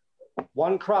 Maine,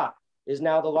 one crop is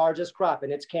now the largest crop,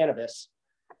 and it's cannabis.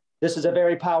 This is a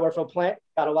very powerful plant,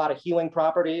 got a lot of healing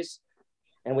properties,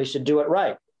 and we should do it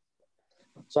right.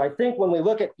 So I think when we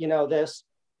look at this,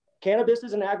 cannabis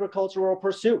is an agricultural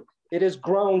pursuit. It is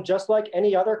grown just like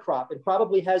any other crop. It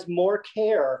probably has more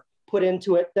care put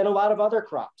into it than a lot of other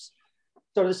crops.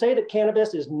 So to say that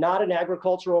cannabis is not an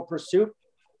agricultural pursuit,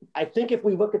 I think if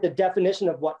we look at the definition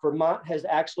of what Vermont has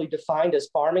actually defined as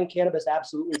farming, cannabis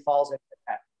absolutely falls into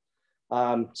that.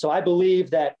 So I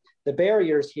believe that the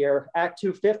barriers here, Act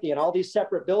 250 and all these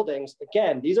separate buildings,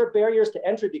 again, these are barriers to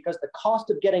entry because the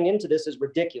cost of getting into this is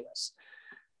ridiculous.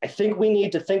 I think we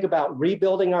need to think about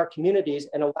rebuilding our communities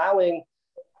and allowing,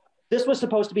 this was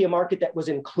supposed to be a market that was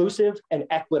inclusive and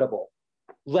equitable.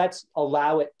 Let's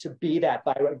allow it to be that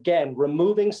by, again,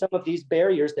 removing some of these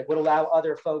barriers that would allow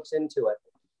other folks into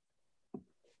it.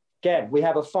 Again, we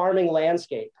have a farming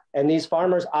landscape and these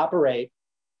farmers operate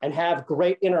and have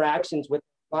great interactions with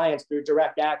clients through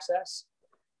direct access.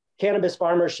 Cannabis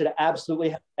farmers should absolutely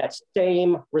have that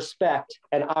same respect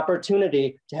and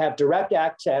opportunity to have direct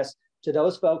access to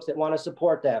those folks that want to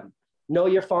support them. Know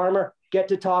your farmer, get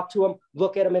to talk to them,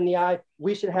 look at them in the eye.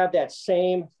 We should have that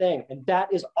same thing. And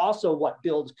that is also what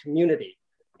builds community.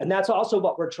 And that's also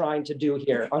what we're trying to do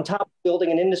here. On top of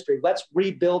building an industry, let's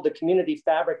rebuild the community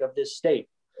fabric of this state.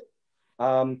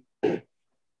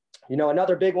 You know,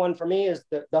 another big one for me is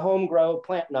the home grow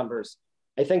plant numbers.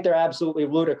 I think they're absolutely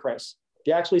ludicrous. If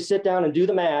you actually sit down and do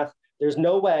the math, there's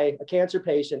no way a cancer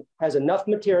patient has enough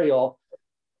material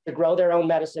to grow their own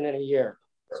medicine in a year.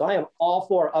 So I am all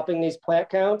for upping these plant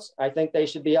counts. I think they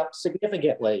should be up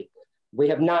significantly. We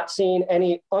have not seen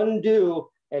any undue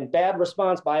and bad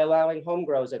response by allowing home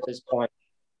grows at this point.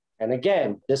 And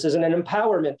again, this isn't an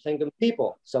empowerment thing to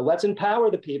people. So let's empower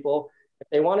the people if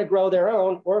they want to grow their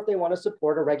own or if they want to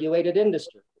support a regulated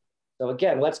industry. So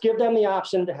again, let's give them the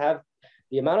option to have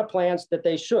the amount of plants that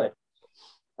they should.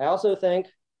 I also think,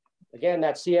 again,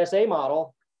 that CSA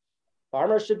model,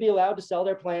 farmers should be allowed to sell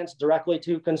their plants directly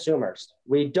to consumers.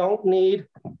 We don't need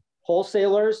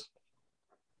wholesalers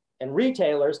and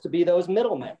retailers to be those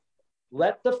middlemen.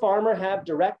 Let the farmer have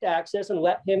direct access and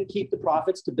let him keep the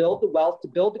profits to build the wealth, to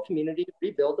build the community, to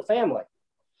rebuild the family.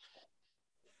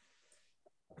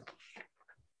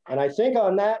 And I think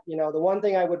on that, you know, the one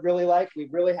thing I would really like, we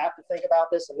really have to think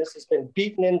about this, and this has been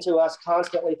beaten into us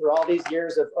constantly through all these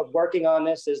years of working on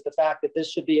this, is the fact that this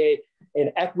should be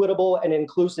an equitable and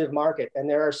inclusive market. And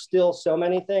there are still so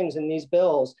many things in these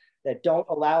bills that don't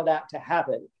allow that to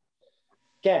happen.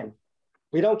 Again,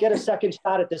 we don't get a second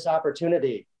shot at this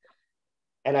opportunity.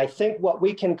 And I think what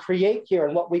we can create here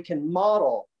and what we can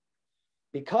model,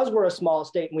 because we're a small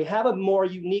state and we have a more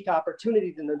unique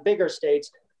opportunity than the bigger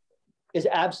states, is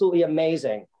absolutely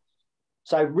amazing.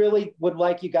 So I really would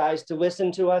like you guys to listen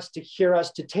to us, to hear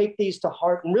us, to take these to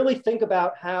heart and really think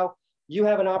about how you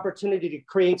have an opportunity to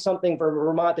create something for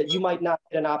Vermont that you might not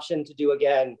get an option to do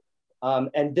again.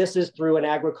 And this is through an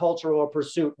agricultural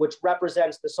pursuit, which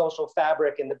represents the social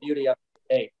fabric and the beauty of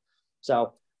the state.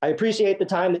 So I appreciate the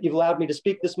time that you've allowed me to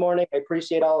speak this morning. I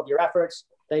appreciate all of your efforts.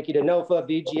 Thank you to NOFA,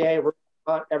 VGA,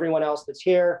 Vermont, everyone else that's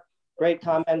here. Great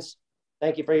comments.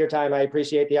 Thank you for your time. I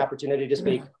appreciate the opportunity to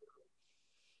speak.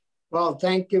 Well,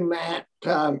 thank you, Matt.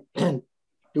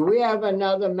 Do we have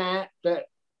another Matt that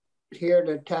here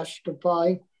to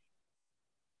testify?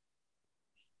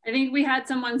 I think we had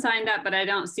someone signed up, but I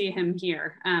don't see him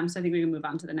here. So I think we can move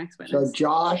on to the next witness. So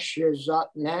Josh is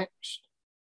up next.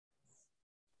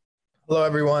 Hello,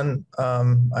 everyone.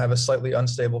 I have a slightly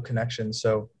unstable connection,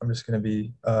 so I'm just going to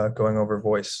be going over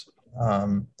voice.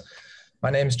 My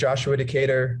name is Joshua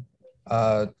Decatur.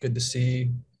 Good to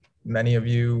see many of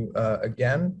you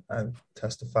again. I've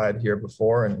testified here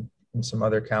before and in some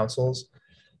other councils.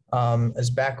 As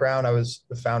background, I was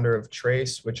the founder of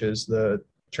TRACE, which is the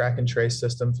track and trace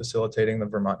system facilitating the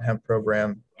Vermont hemp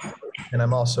program. And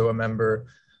I'm also a member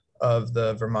of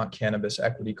the Vermont Cannabis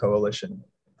Equity Coalition.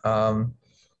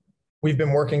 We've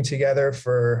been working together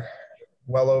for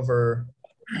well over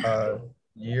a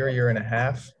year and a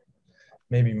half,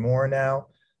 maybe more now,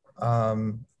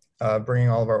 bringing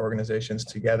all of our organizations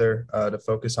together to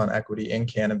focus on equity in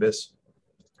cannabis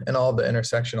and all of the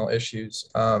intersectional issues.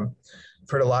 I've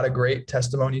heard a lot of great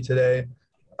testimony today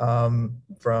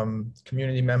from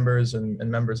community members and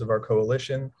members of our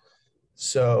coalition.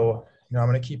 So, you know, I'm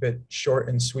going to keep it short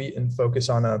and sweet and focus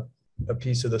on a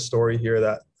piece of the story here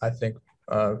that I think,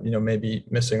 you know, may be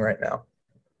missing right now.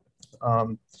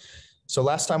 So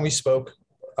last time we spoke,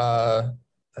 I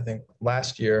think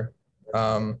last year,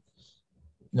 you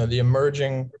know, the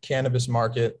emerging cannabis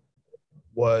market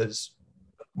was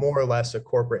more or less a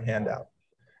corporate handout.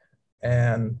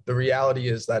 And the reality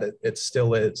is that it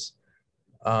still is.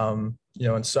 You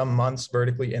know, in some months,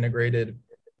 vertically integrated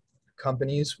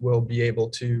companies will be able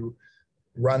to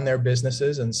run their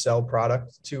businesses and sell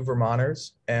product to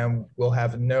Vermonters, and will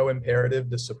have no imperative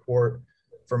to support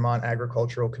Vermont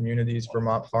agricultural communities,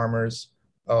 Vermont farmers,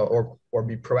 or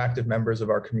be proactive members of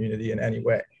our community in any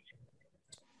way.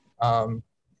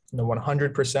 You know,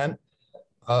 100%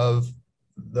 of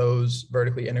those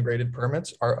vertically integrated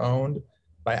permits are owned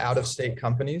by out-of-state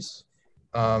companies,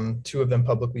 2 of them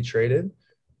publicly traded.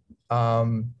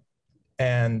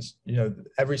 And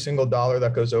every single dollar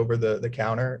that goes over the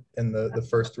counter in the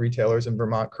first retailers in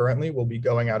Vermont currently will be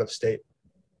going out of state.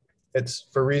 It's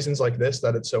for reasons like this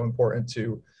that it's so important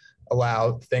to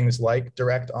allow things like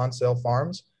direct on-sale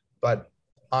farms. But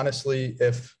honestly,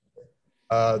 if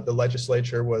the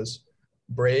legislature was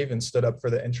brave and stood up for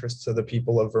the interests of the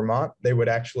people of Vermont, they would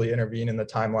actually intervene in the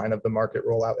timeline of the market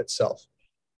rollout itself.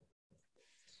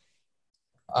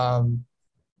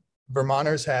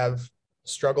 Vermonters have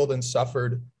struggled and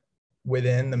suffered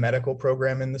within the medical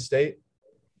program in the state,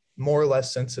 more or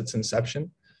less since its inception,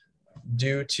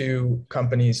 due to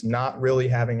companies not really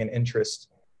having an interest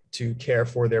to care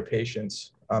for their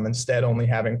patients, instead only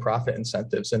having profit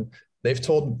incentives. And they've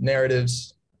told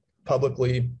narratives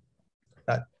publicly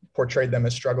that portrayed them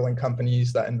as struggling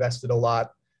companies that invested a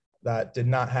lot, that did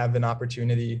not have an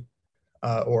opportunity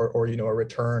or a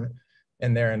return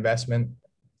in their investment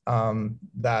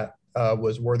that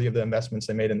was worthy of the investments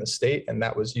they made in the state, and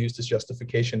that was used as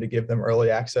justification to give them early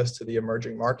access to the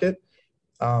emerging market.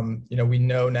 We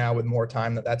know now with more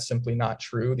time that that's simply not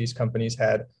true. These companies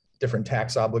had different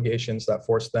tax obligations that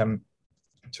forced them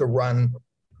to run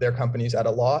their companies at a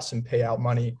loss and pay out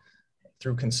money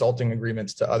through consulting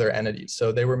agreements to other entities.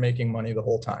 So they were making money the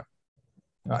whole time.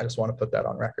 I just want to put that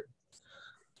on record.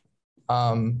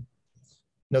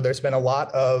 There's been a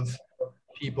lot of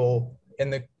people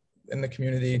in the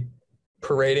community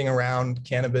parading around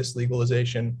cannabis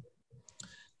legalization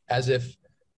as if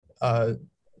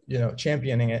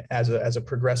championing it as a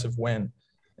progressive win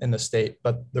in the state.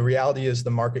 But the reality is the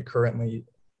market currently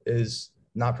is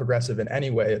not progressive in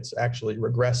any way. It's actually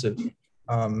regressive.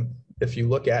 If you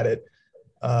look at it,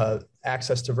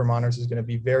 access to Vermonters is going to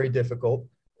be very difficult,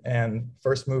 and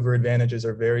first mover advantages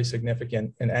are very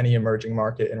significant in any emerging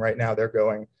market. And right now they're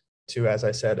going to, as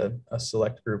I said, a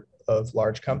select group of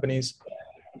large companies.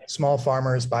 Small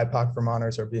farmers, BIPOC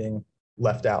Vermonters are being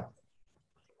left out.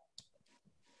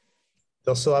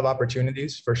 They'll still have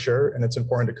opportunities for sure, and it's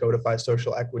important to codify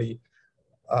social equity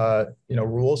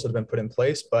rules that have been put in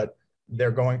place, but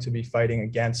they're going to be fighting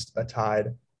against a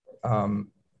tide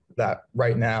that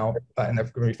right now, and they're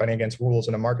going to be fighting against rules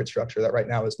in a market structure that right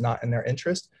now is not in their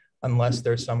interest, unless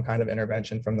there's some kind of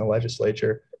intervention from the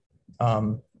legislature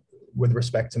with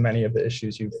respect to many of the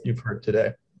issues you've heard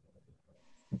today.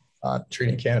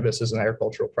 Treating cannabis as an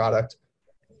agricultural product,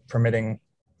 permitting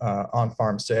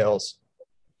on-farm sales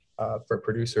for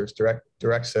producers,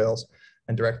 direct sales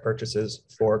and direct purchases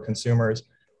for consumers,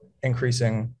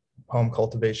 increasing home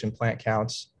cultivation plant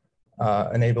counts,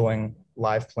 enabling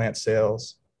live plant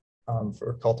sales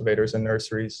for cultivators and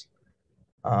nurseries,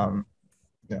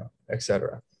 et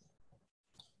cetera.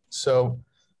 So,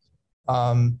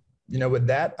 with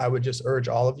that, I would just urge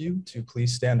all of you to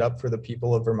please stand up for the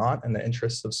people of Vermont and the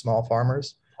interests of small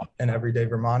farmers and everyday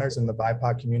Vermonters and the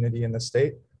BIPOC community in the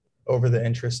state over the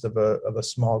interest of a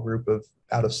small group of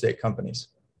out-of-state companies.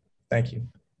 Thank you.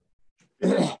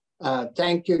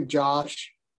 Thank you,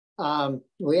 Josh.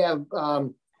 We have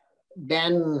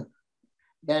Ben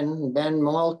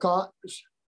Wilcox.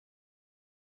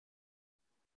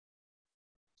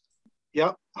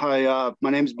 Yep. Hi, my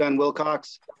name is Ben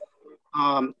Wilcox.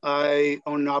 I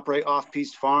own and operate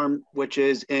Off-Piste Farm, which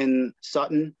is in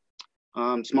Sutton,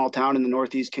 small town in the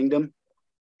Northeast Kingdom.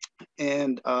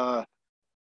 And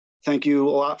thank you a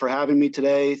lot for having me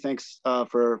today. Thanks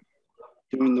for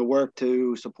doing the work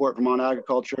to support Vermont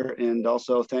agriculture. And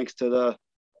also thanks to the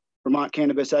Vermont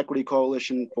Cannabis Equity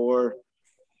Coalition for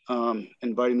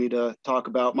inviting me to talk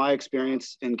about my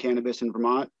experience in cannabis in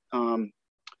Vermont.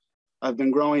 I've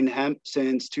been growing hemp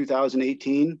since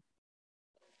 2018.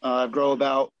 I grow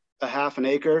about a half an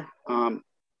acre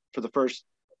for the first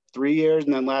 3 years.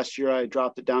 And then last year I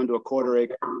dropped it down to a quarter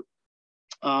acre.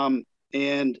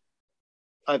 And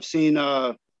I've seen,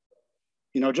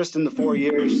 just in the 4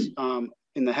 years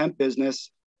in the hemp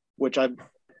business, which I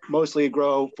mostly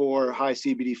grow for high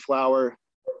CBD flower,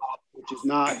 which is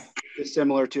not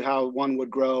dissimilar to how one would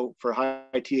grow for high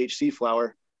THC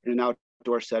flower in an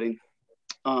outdoor setting.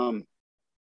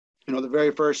 The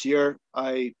very first year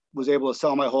I was able to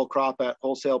sell my whole crop at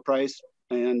wholesale price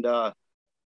and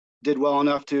did well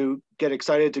enough to get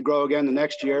excited to grow again the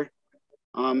next year.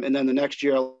 And then the next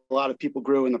year, a lot of people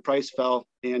grew and the price fell.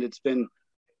 And it's been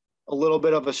a little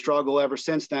bit of a struggle ever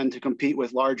since then to compete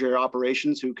with larger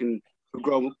operations who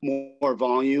grow more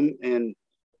volume and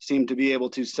seem to be able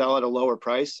to sell at a lower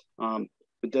price.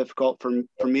 It's difficult for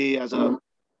me as a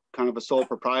kind of a sole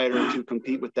proprietor to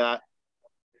compete with that.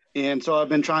 And so I've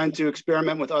been trying to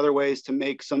experiment with other ways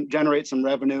to generate some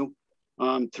revenue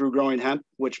through growing hemp,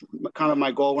 which kind of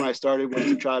my goal when I started was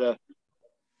to try to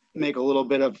make a little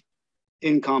bit of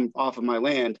income off of my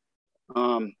land.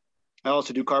 I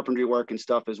also do carpentry work and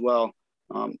stuff as well,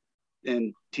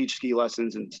 and teach ski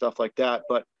lessons and stuff like that.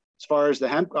 But as far as the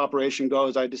hemp operation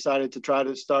goes, I decided to try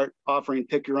to start offering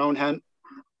pick your own hemp,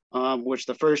 which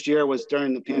the first year was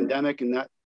during the pandemic, and that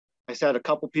I had a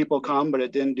couple people come, but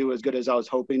it didn't do as good as I was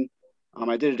hoping.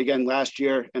 I did it again last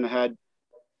year, and I had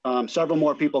several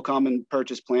more people come and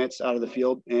purchase plants out of the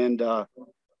field. And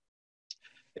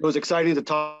it was exciting to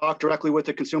talk directly with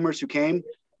the consumers who came.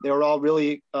 They were all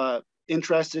really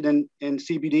interested in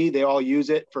CBD. They all use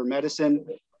it for medicine.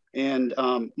 And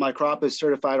my crop is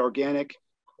certified organic.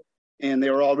 And they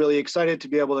were all really excited to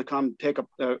be able to come pick up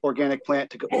an organic plant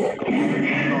to go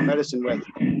medicine with.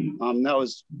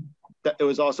 It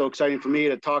was also exciting for me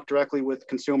to talk directly with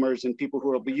consumers and people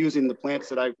who will be using the plants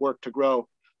that I work to grow.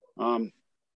 And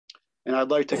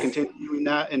I'd like to continue doing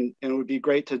that. And it would be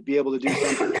great to be able to do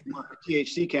something for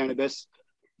THC cannabis.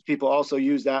 People also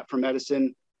use that for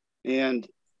medicine. And,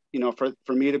 you know,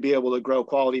 for me to be able to grow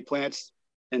quality plants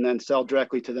and then sell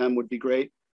directly to them would be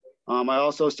great. I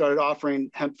also started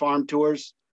offering hemp farm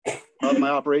tours of my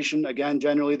operation. Again,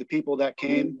 generally the people that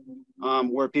came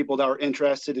were people that were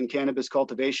interested in cannabis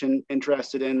cultivation,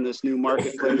 interested in this new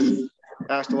marketplace,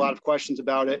 asked a lot of questions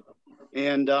about it.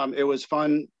 And it was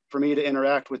fun for me to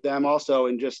interact with them also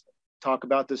and just talk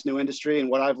about this new industry and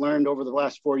what I've learned over the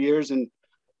last 4 years. And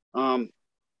one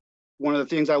of the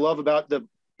things I love about the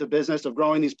business of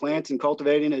growing these plants and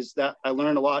cultivating is that I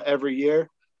learn a lot every year.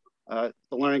 The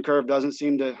learning curve doesn't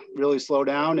seem to really slow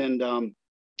down. And,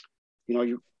 you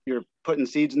know, you're putting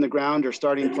seeds in the ground or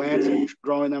starting plants and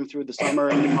growing them through the summer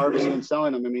and harvesting and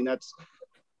selling them. I mean,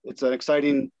 it's an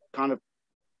exciting kind of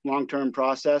long-term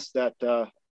process that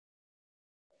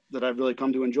I've really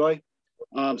come to enjoy.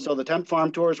 So the hemp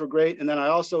farm tours were great. And then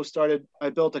I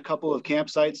built a couple of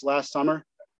campsites last summer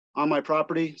on my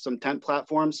property, some tent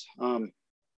platforms. You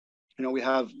know, we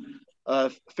have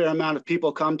a fair amount of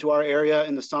people come to our area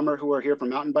in the summer who are here for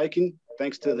mountain biking,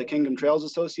 thanks to the Kingdom Trails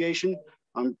Association.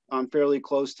 I'm fairly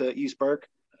close to East Burke.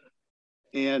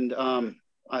 And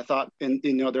I thought,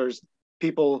 you know, there's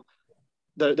people,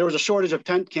 there was a shortage of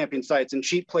tent camping sites and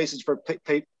cheap places for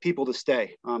people to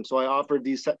stay. So I offered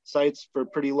these sites for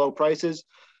pretty low prices.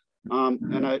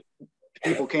 And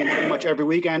people came pretty much every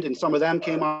weekend, and some of them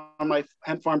came on my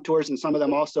hemp farm tours, and some of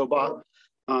them also bought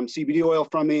CBD oil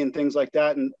from me and things like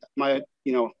that. And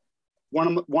you know,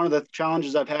 one of the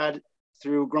challenges I've had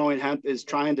through growing hemp is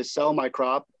trying to sell my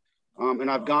crop.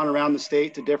 And I've gone around the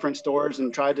state to different stores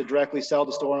and tried to directly sell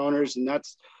to store owners. And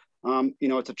that's, you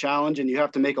know, it's a challenge, and you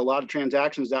have to make a lot of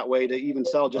transactions that way to even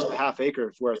sell just a half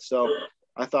acre's worth. So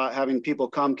I thought having people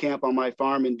come camp on my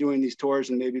farm and doing these tours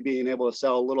and maybe being able to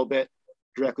sell a little bit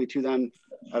directly to them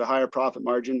at a higher profit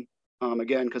margin.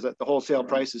 Again, because the wholesale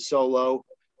price is so low,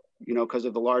 you know, because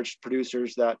of the large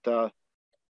producers that,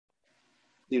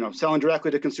 you know, selling directly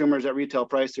to consumers at retail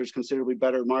price, there's considerably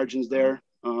better margins there.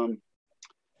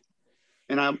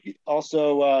 And I'm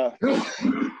also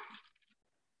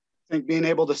think being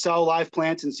able to sell live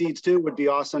plants and seeds too would be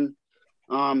awesome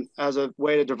as a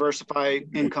way to diversify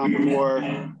income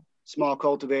for small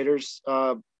cultivators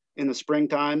in the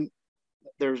springtime.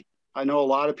 I know a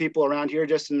lot of people around here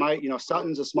just in you know,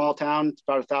 Sutton's a small town, it's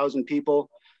about 1,000 people.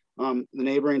 The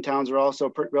neighboring towns are also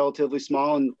relatively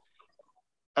small. And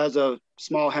as a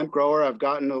small hemp grower, I've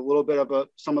gotten a little bit of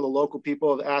some of the local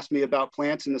people have asked me about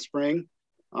plants in the spring.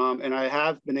 And I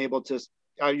have been able to,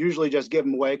 I usually just give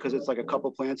them away because it's like a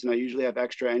couple plants and I usually have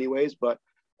extra anyways, but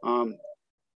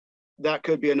that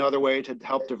could be another way to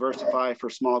help diversify for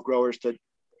small growers to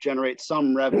generate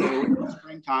some revenue in the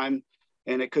springtime.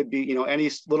 And it could be, you know,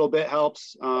 any little bit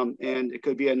helps, and it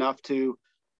could be enough to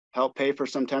help pay for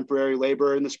some temporary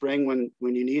labor in the spring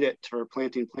when you need it for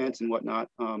planting plants and whatnot.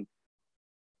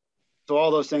 So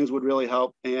all those things would really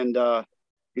help. And,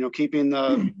 you know, keeping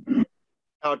the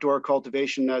outdoor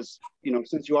cultivation as, you know,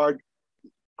 since you are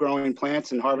growing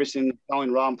plants and harvesting,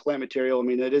 selling raw plant material, I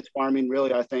mean, it is farming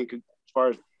really, I think, as far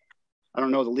as, I don't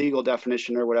know the legal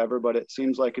definition or whatever, but it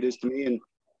seems like it is to me. And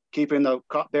keeping the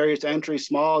barriers to entry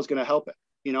small is going to help,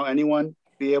 you know, anyone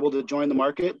be able to join the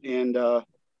market and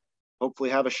hopefully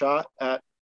have a shot at,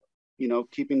 you know,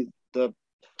 keeping the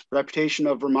reputation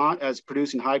of Vermont as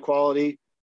producing high quality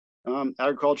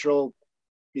agricultural,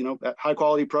 you know, high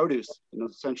quality produce, you know,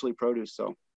 essentially produce.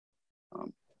 So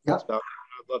that's about it.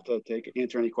 I'd love to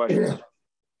answer any questions.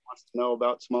 Wants to know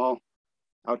about small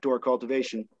outdoor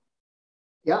cultivation.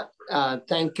 Yeah,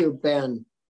 thank you, Ben.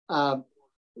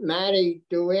 Maddie,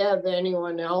 do we have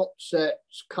anyone else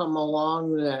that's come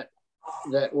along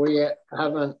that we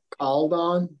haven't called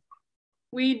on?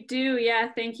 We do,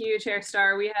 yeah. Thank you, Chair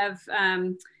Starr. We have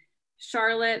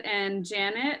Charlotte and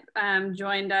Janet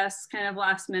joined us kind of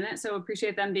last minute, so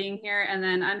appreciate them being here. And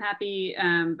then I'm happy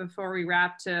before we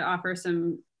wrap to offer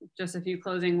just a few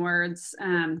closing words.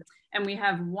 And we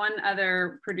have one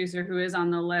other producer who is on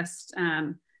the list,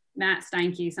 Matt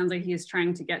Steinke. Sounds like he's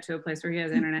trying to get to a place where he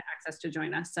has internet access to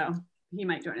join us, so he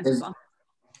might join us as well.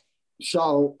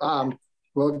 So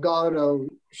we'll go to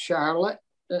Charlotte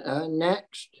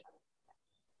next.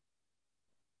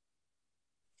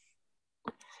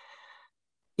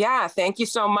 Yeah, thank you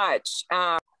so much.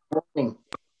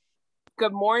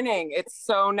 Good morning. It's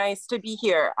so nice to be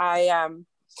here.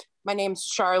 My name's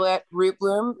Charlotte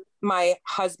Rootbloom. My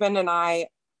husband and I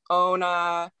own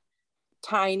a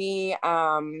tiny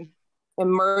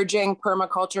emerging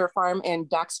permaculture farm in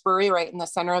Duxbury, right in the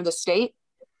center of the state,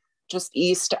 just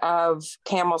east of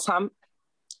Camel's Hump.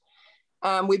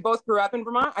 We both grew up in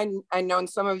Vermont. I've known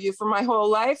some of you for my whole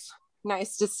life.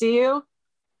 Nice to see you.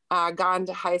 Gone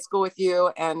to high school with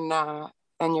you and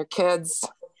your kids.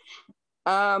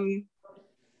 And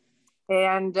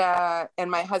my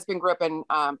husband grew up in,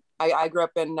 I grew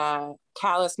up in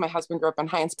Calais. My husband grew up in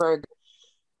Heinsberg.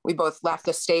 We both left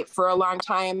the state for a long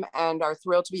time and are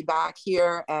thrilled to be back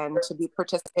here and to be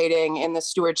participating in the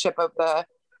stewardship of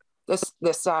this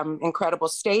incredible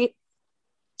state.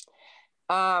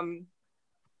 I'd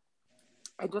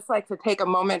just like to take a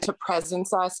moment to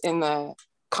presence us in the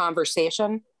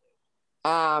conversation.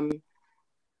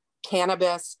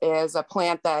 Cannabis is a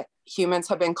plant that humans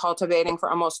have been cultivating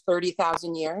for almost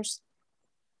 30,000 years.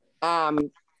 And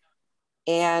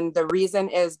the reason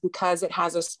is because it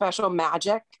has a special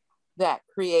magic that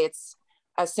creates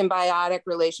a symbiotic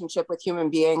relationship with human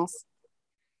beings.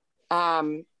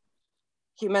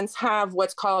 Humans have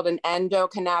what's called an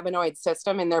endocannabinoid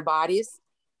system in their bodies,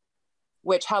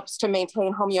 which helps to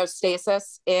maintain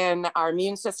homeostasis in our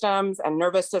immune systems and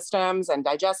nervous systems and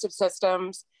digestive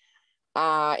systems,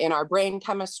 in our brain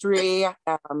chemistry,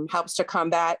 helps to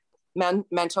combat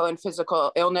mental and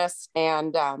physical illness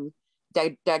and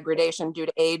degradation due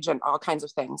to age and all kinds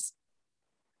of things.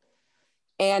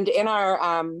 And in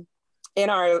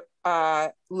our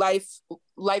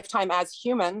lifetime as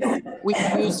humans,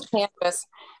 we've used cannabis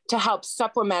to help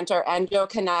supplement our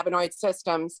endocannabinoid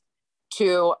systems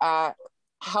to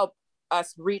help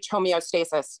us reach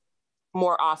homeostasis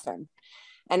more often.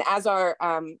 And as our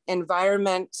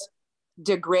environment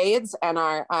degrades and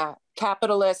our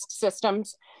capitalist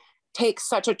systems take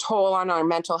such a toll on our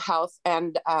mental health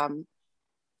and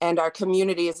our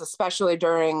communities, especially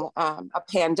during a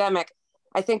pandemic,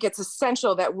 I think it's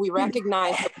essential that we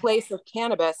recognize the place of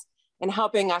cannabis in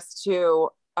helping us to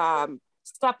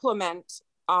supplement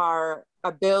our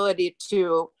ability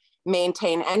to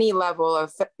maintain any level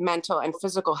of mental and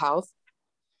physical health,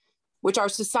 which our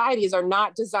societies are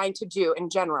not designed to do in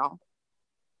general.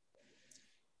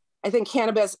 I think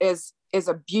cannabis is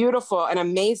a beautiful and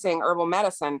amazing herbal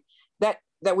medicine that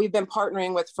we've been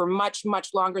partnering with for much,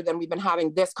 much longer than we've been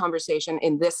having this conversation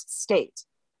in this state.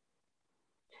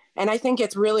 And I think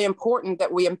it's really important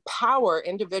that we empower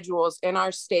individuals in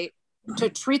our state to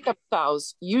treat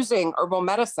themselves using herbal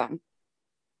medicine.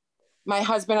 My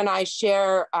husband and I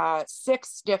share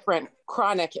 6 different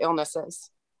chronic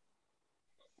illnesses.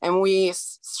 And we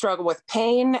struggle with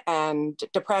pain and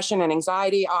depression and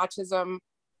anxiety, autism,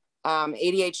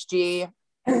 ADHD,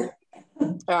 and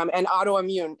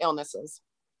autoimmune illnesses.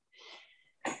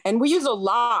 And we use a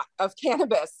lot of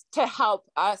cannabis to help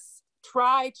us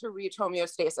try to reach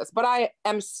homeostasis, but I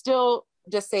am still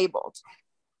disabled.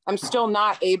 I'm still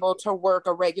not able to work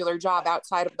a regular job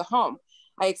outside of the home.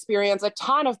 I experience a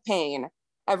ton of pain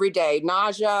every day,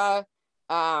 nausea,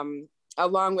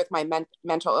 along with my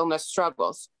mental illness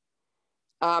struggles.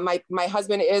 My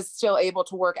husband is still able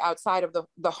to work outside of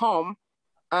the home.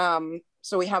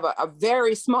 So we have a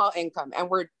very small income, and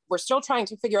we're still trying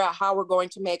to figure out how we're going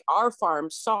to make our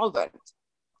farm solvent.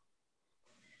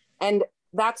 And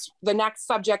that's the next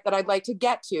subject that I'd like to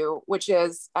get to, which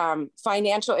is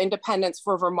financial independence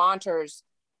for Vermonters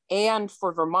and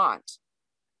for Vermont.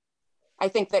 I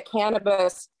think that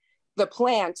cannabis, the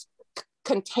plant,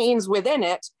 contains within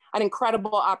it an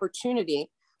incredible opportunity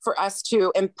for us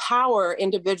to empower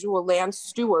individual land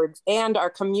stewards and our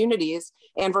communities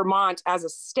and Vermont as a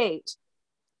state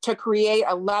to create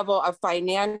a level of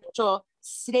financial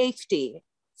safety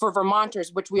for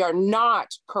Vermonters, which we are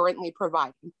not currently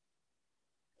providing.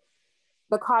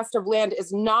 The cost of land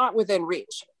is not within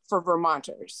reach for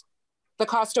Vermonters. The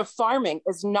cost of farming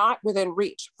is not within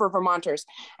reach for Vermonters.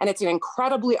 And it's an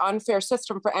incredibly unfair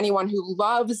system for anyone who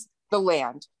loves the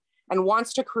land and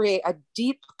wants to create a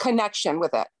deep connection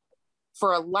with it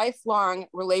for a lifelong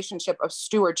relationship of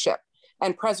stewardship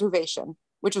and preservation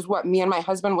which is what me and my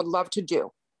husband would love to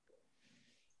do.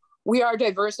 We are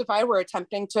diversified. We're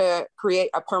attempting to create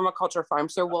a permaculture farm.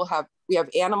 So we have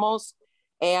animals,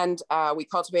 and we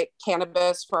cultivate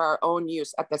cannabis for our own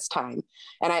use at this time.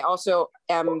 And I also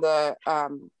am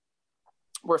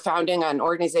we're founding an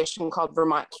organization called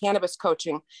Vermont Cannabis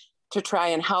Coaching to try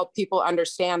and help people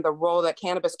understand the role that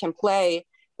cannabis can play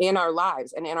in our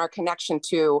lives and in our connection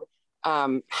to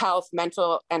health,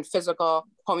 mental and physical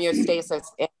homeostasis,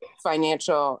 and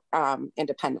financial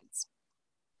independence.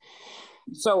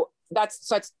 So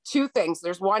that's two things.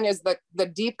 There's one is the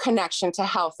deep connection to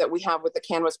health that we have with the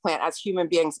cannabis plant as human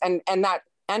beings. And that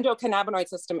endocannabinoid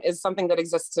system is something that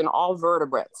exists in all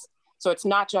vertebrates. So it's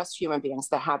not just human beings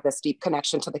that have this deep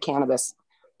connection to the cannabis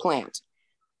plant.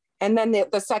 And then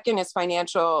the second is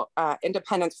financial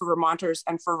independence for Vermonters.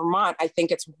 And for Vermont, I think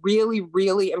it's really,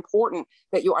 really important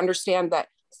that you understand that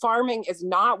farming is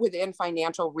not within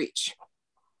financial reach.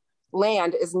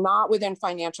 Land is not within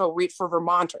financial reach for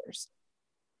Vermonters.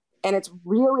 And it's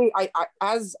really,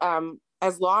 as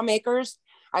lawmakers,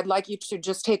 I'd like you to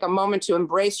just take a moment to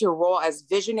embrace your role as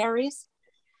visionaries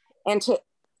and to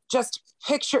just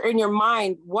picture in your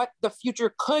mind what the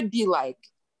future could be like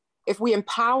if we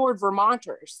empowered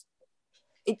Vermonters,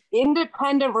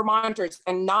 independent Vermonters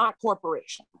and not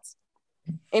corporations,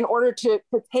 in order to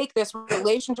take this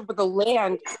relationship with the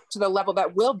land to the level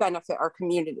that will benefit our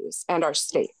communities and our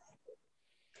state.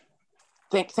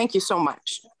 Thank you so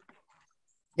much.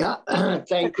 Yeah,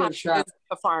 thank you, Sean.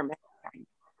 The farm.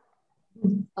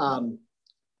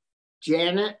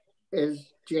 Janet, is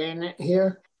Janet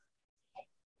here?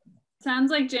 Sounds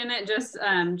like Janet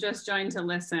just joined to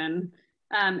listen.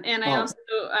 And I also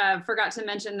forgot to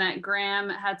mention that Graham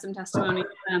had some testimony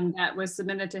that was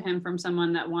submitted to him from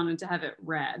someone that wanted to have it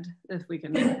read, if we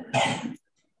can.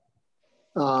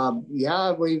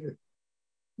 Yeah,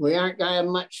 we aren't gonna have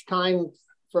much time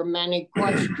for many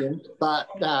questions, but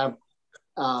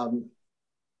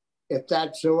if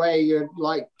that's the way you'd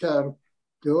like to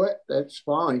do it, that's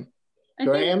fine.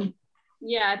 Graham?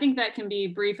 Yeah, I think that can be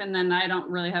brief, and then I don't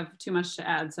really have too much to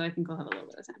add, so I think we'll have a little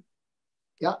bit of time.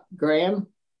 Yeah, Graham?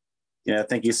 Yeah,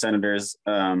 thank you, Senators.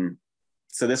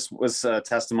 So this was a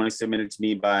testimony submitted to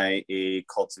me by a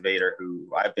cultivator who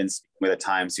I've been speaking with at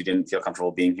times who didn't feel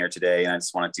comfortable being here today, and I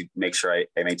just wanted to make sure I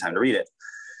made time to read it.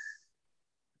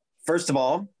 First of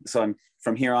all, so I'm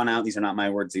from here on out, these are not my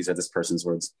words, these are this person's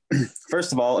words.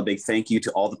 First of all, a big thank you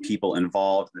to all the people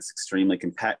involved in this extremely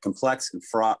complex and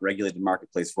fraught regulated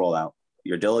marketplace rollout.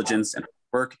 Your diligence and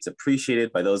work is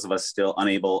appreciated by those of us still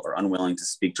unable or unwilling to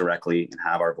speak directly and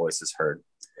have our voices heard.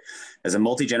 As a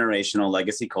multi-generational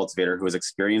legacy cultivator who has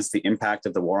experienced the impact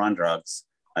of the war on drugs,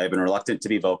 I have been reluctant to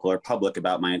be vocal or public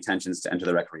about my intentions to enter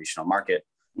the recreational market.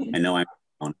 I know I'm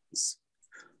on this.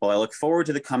 While I look forward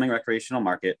to the coming recreational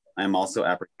market, I am also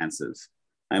apprehensive.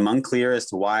 I am unclear as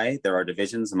to why there are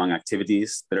divisions among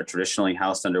activities that are traditionally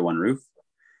housed under one roof.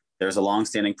 There's a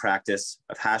longstanding practice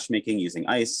of hash making using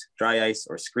ice, dry ice,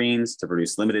 or screens to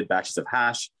produce limited batches of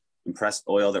hash and pressed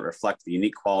oil that reflect the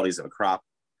unique qualities of a crop.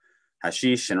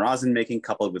 Hashish and rosin making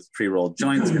coupled with pre-rolled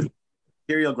joints and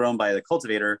material grown by the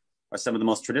cultivator are some of the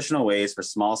most traditional ways for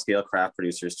small-scale craft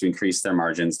producers to increase their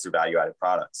margins through value-added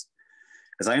products.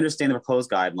 As I understand the proposed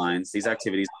guidelines, these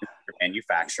activities are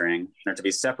manufacturing and are to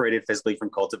be separated physically from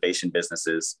cultivation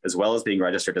businesses, as well as being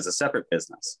registered as a separate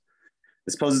business.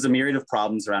 This poses a myriad of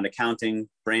problems around accounting,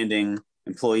 branding,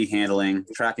 employee handling,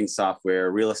 tracking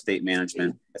software, real estate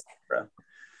management, etc.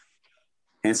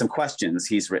 And some questions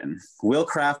he's written. Will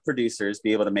craft producers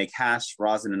be able to make hash,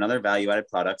 rosin, and other value-added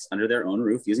products under their own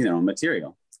roof using their own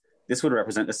material? This would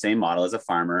represent the same model as a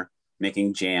farmer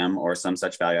making jam or some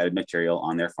such value-added material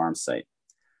on their farm site.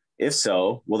 If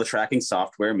so, will the tracking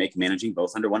software make managing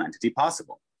both under one entity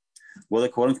possible? Will the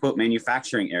quote-unquote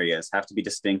manufacturing areas have to be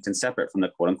distinct and separate from the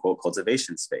quote-unquote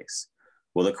cultivation space?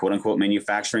 Will the quote-unquote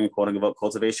manufacturing and quote-unquote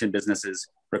cultivation businesses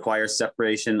require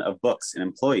separation of books and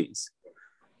employees?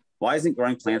 Why isn't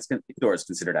growing plants indoors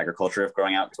considered agriculture if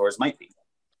growing outdoors might be?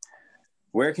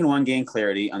 Where can one gain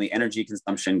clarity on the energy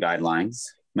consumption guidelines?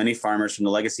 Many farmers from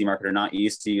the legacy market are not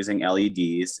used to using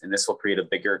LEDs, and this will create a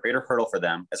greater hurdle for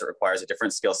them as it requires a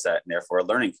different skill set and therefore a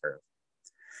learning curve.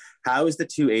 How is the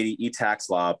 280 e-tax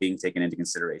law being taken into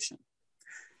consideration?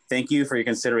 Thank you for your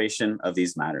consideration of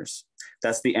these matters.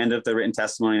 That's the end of the written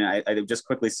testimony. I would just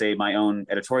quickly say my own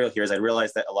editorial here is I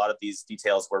realized that a lot of these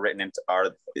details were written into part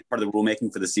of the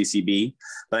rulemaking for the CCB,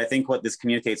 but I think what this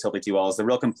communicates hopefully to you all is the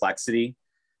real complexity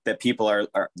that people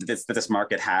that this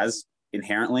market has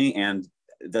inherently, and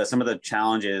some of the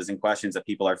challenges and questions that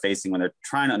people are facing when they're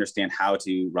trying to understand how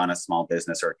to run a small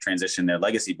business or transition their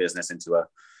legacy business into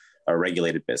a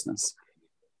regulated business.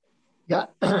 Yeah,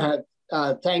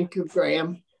 thank you,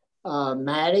 Graham.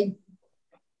 Maddie?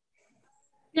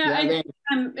 Yeah, in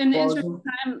the interest of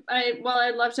time,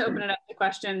 I'd love to open it up to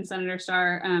questions, Senator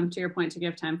Starr, to your point, to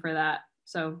give time for that.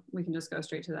 So we can just go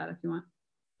straight to that if you want.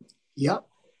 Yep.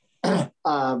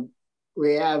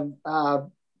 We have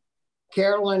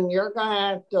Carolyn, you're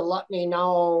gonna have to let me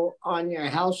know on your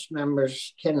House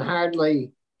members. Can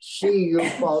hardly see you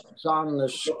folks on the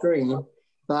screen,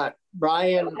 but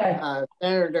Brian,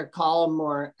 Senator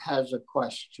Collmore has a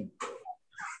question.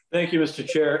 Thank you, Mr.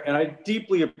 Chair, and I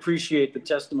deeply appreciate the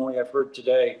testimony I've heard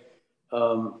today.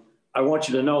 I want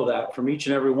you to know that from each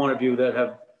and every one of you that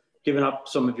have given up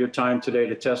some of your time today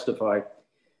to testify.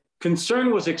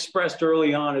 Concern was expressed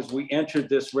early on as we entered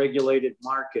this regulated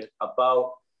market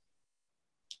about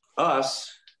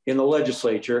us in the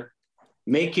legislature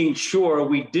making sure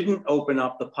we didn't open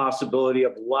up the possibility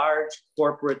of large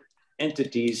corporate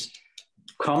entities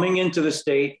coming into the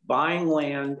state, buying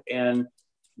land and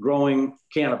growing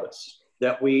cannabis,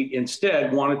 that we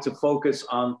instead wanted to focus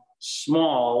on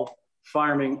small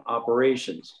farming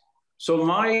operations. So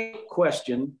my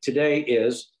question today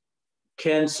is,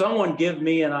 can someone give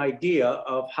me an idea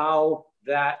of how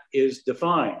that is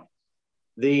defined?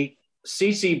 The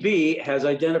CCB has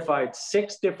identified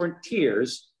 6 different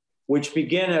tiers, which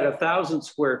begin at 1,000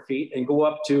 square feet and go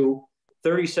up to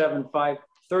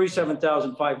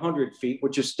 37,500 feet,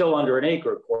 which is still under an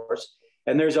acre, of course.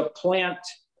 And there's a plant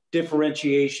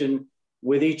differentiation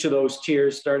with each of those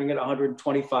tiers, starting at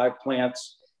 125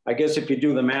 plants. I guess if you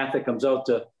do the math, it comes out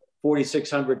to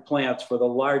 4,600 plants for the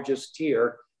largest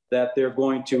tier that they're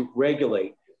going to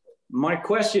regulate. My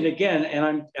question again,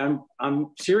 and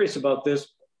I'm serious about this,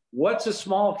 what's a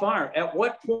small farm? At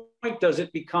what point does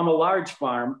it become a large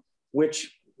farm,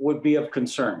 which would be of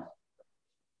concern?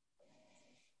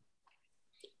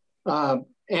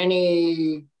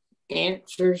 Any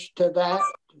answers to that?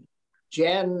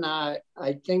 Jen, I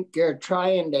think you're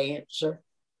trying to answer.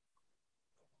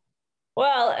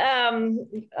 Well,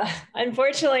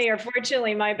 unfortunately or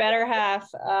fortunately, my better half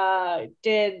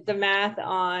did the math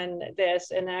on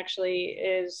this, and actually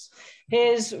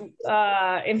his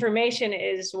information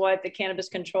is what the Cannabis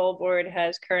Control Board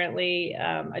has currently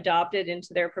adopted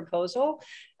into their proposal.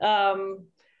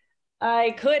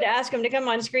 I could ask him to come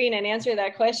on screen and answer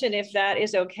that question if that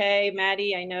is okay.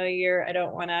 Maddie, I know I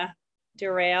don't want to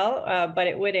derail, but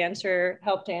it would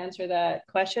help to answer that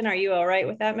question. Are you all right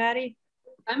with that, Maddie?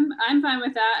 I'm fine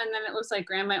with that. And then it looks like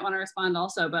Graham might want to respond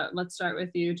also, but let's start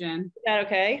with you, Jen. Is that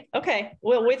okay? Okay.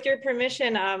 Well, with your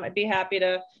permission, I'd be happy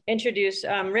to introduce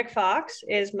Rick Fox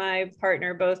is my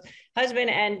partner, both husband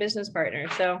and business partner.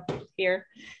 So here.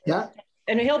 Yeah.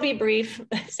 And he'll be brief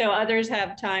so others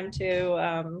have time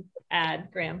to add.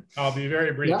 Graham. I'll be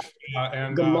very brief.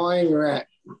 Yeah. Good morning, Rick.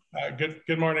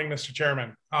 Good morning, Mr.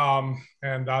 Chairman.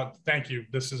 Thank you.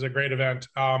 This is a great event.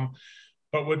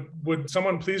 But would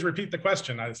someone please repeat the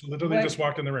question? I literally just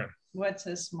walked in the room. What's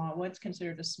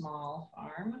considered a small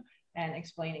farm, and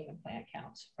explaining the plant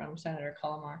counts from Senator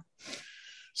Collmore.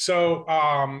 So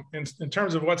in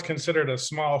terms of what's considered a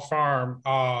small farm,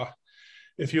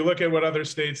 if you look at what other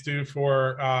states do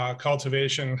for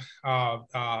cultivation,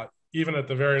 even at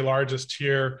the very largest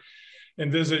tier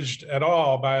envisaged at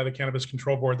all by the Cannabis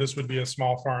Control Board, this would be a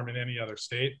small farm in any other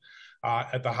state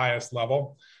at the highest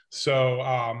level. So,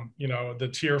 the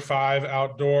tier 5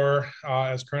 outdoor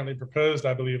as currently proposed,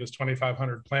 I believe is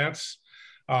 2,500 plants.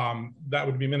 That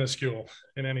would be minuscule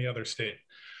in any other state.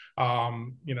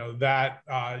 You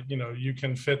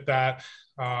can fit that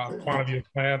quantity of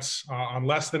plants on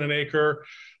less than an acre,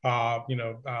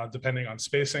 depending on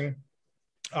spacing.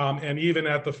 And even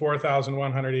at the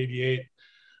 4,188,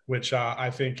 which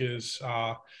I think is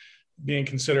being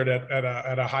considered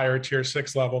at a higher tier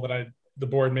 6 level that the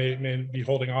board may be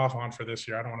holding off on for this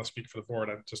year. I don't want to speak for the board.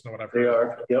 I just know what I've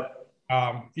heard. They are,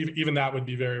 yep. Even that would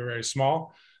be very, very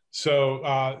small.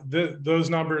 So those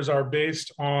numbers are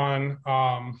based on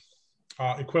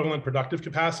equivalent productive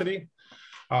capacity.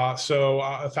 So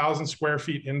 1,000 square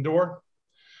feet indoor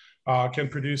can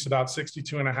produce about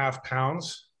 62.5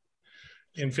 pounds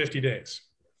in 50 days.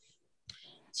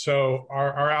 So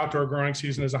our outdoor growing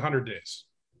season is 100 days.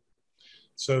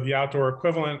 So the outdoor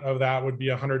equivalent of that would be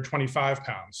 125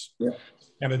 pounds. Yeah.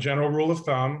 And the general rule of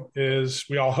thumb is,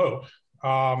 we all hope,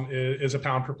 is a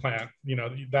pound per plant.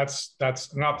 That's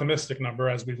an optimistic number,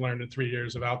 as we've learned in 3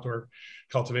 years of outdoor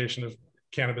cultivation of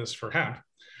cannabis for hemp.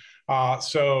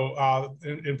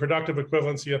 In productive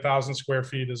equivalency, 1,000 square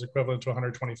feet is equivalent to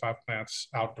 125 plants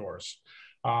outdoors.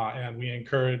 And we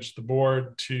encourage the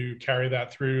board to carry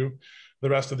that through the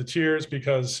rest of the tiers,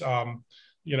 because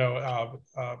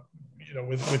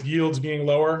with yields being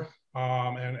lower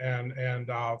and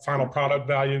final product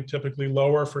value typically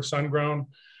lower for sun-grown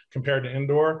compared to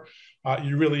indoor,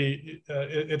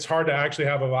 it's hard to actually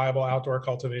have a viable outdoor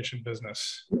cultivation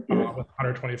business with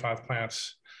 125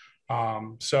 plants.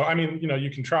 So, I mean, you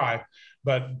can try,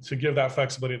 but to give that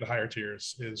flexibility to higher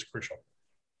tiers is crucial.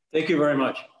 Thank you very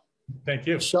much. Thank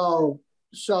you. So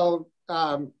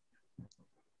how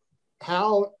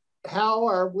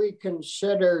are we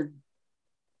considered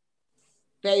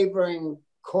favoring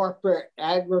corporate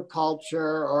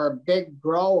agriculture or big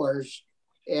growers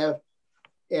if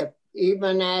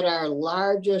even at our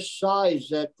largest size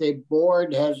that the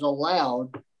board has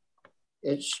allowed,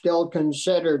 it's still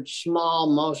considered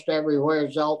small most everywhere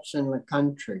else in the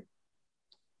country?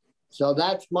 So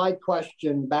that's my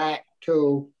question back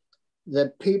to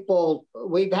the people.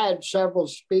 We've had several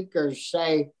speakers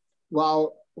say,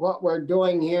 well, what we're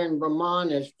doing here in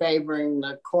Vermont is favoring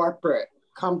the corporate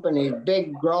companies,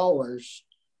 big growers.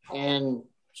 And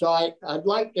so I'd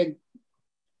like to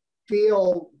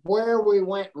feel where we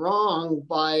went wrong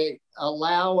by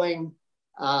allowing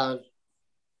the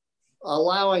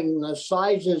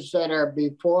sizes that are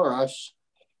before us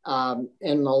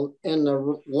in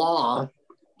the law,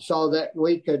 so that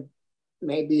we could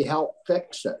maybe help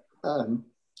fix it.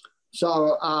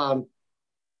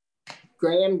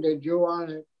 Graham, did you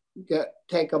want to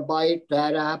take a bite at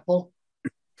that apple?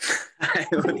 I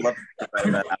would love to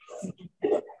try that apple.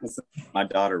 My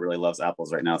daughter really loves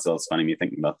apples right now, so it's funny me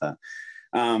thinking about that.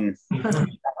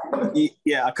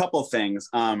 Yeah, a couple of things.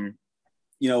 One,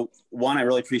 I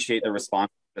really appreciate the response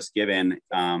just given.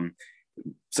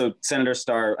 So Senator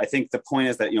Starr, I think the point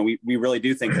is that we really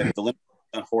do think that the limit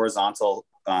on horizontal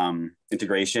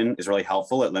integration is really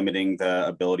helpful at limiting the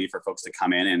ability for folks to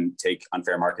come in and take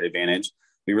unfair market advantage.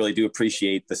 We really do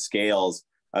appreciate the scales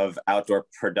of outdoor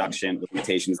production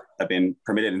limitations that have been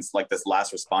permitted. And like this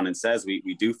last respondent says,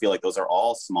 we do feel like those are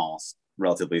all small,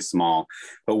 relatively small.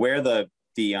 But where the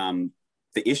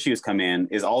issues come in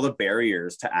is all the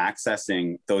barriers to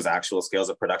accessing those actual scales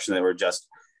of production that were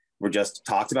just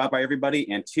talked about by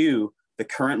everybody. And two, the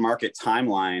current market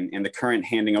timeline and the current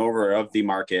handing over of the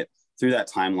market through that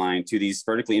timeline to these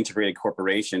vertically integrated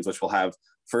corporations, which will have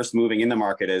first moving in the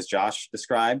market, as Josh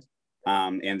described,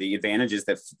 and the advantages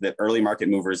that early market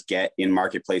movers get in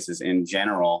marketplaces in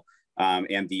general,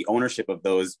 and the ownership of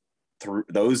those,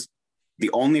 the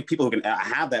only people who can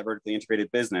have that vertically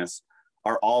integrated business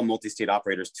are all multi-state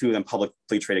operators, two of them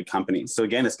publicly traded companies. So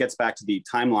again, this gets back to the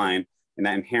timeline and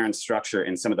that inherent structure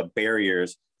and some of the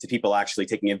barriers to people actually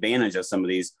taking advantage of some of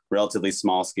these relatively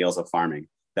small scales of farming.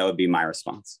 That would be my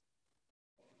response.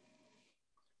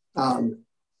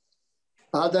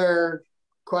 Other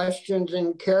questions?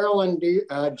 And Carolyn,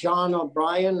 John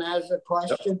O'Brien has a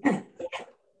question.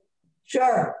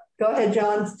 Sure, go ahead,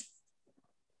 John.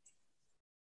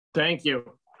 Thank you.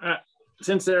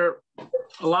 Since there are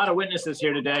a lot of witnesses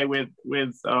here today with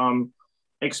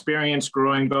experience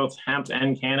growing both hemp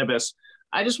and cannabis,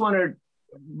 I just wondered,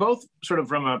 both sort of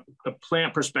from a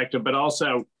plant perspective, but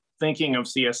also thinking of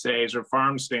CSAs or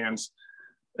farm stands,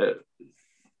 how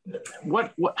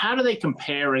do they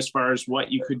compare as far as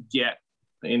what you could get,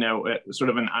 sort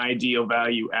of an ideal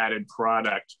value added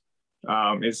product?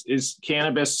 Is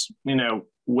cannabis,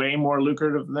 way more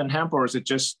lucrative than hemp, or is it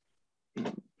just,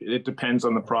 it depends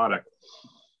on the product?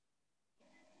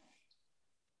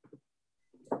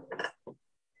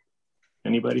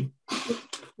 Anybody?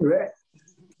 Right.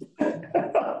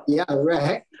 Yeah,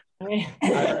 right.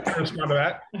 I respond to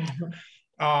that.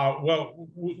 Well,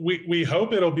 we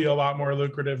hope it'll be a lot more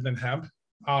lucrative than hemp,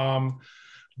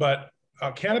 but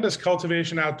cannabis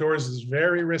cultivation outdoors is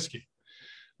very risky.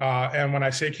 And when I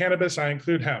say cannabis, I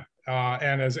include hemp.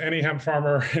 And as any hemp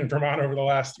farmer in Vermont over the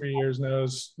last 3 years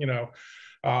knows,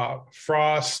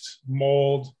 frost,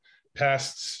 mold,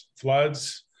 pests,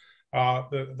 floods,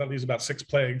 that leaves about 6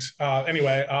 plagues.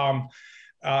 The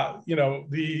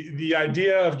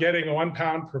idea of getting 1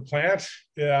 pound per plant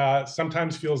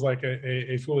sometimes feels like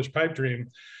a foolish pipe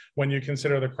dream when you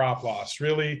consider the crop loss.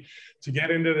 Really, to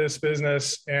get into this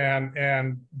business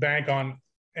and bank on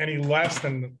any less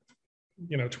than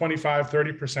 25,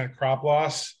 30% crop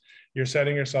loss, you're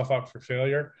setting yourself up for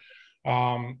failure.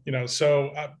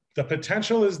 The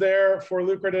potential is there for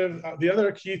lucrative. The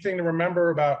other key thing to remember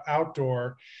about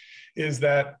outdoor is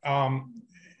that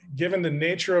given the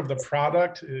nature of the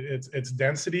product, its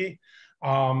density,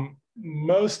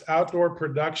 most outdoor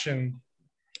production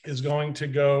is going to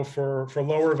go for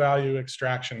lower value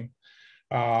extraction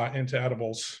into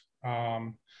edibles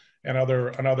and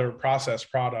other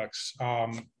processed products.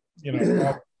 We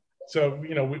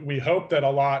hope that a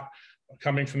lot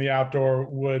coming from the outdoor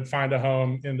would find a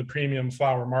home in the premium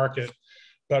flower market,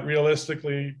 but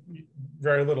realistically,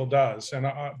 very little does. And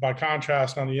by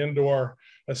contrast, on the indoor,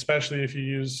 especially if you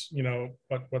use, you know,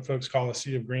 what folks call a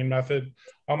sea of green method,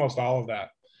 almost all of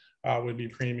that would be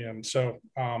premium. So,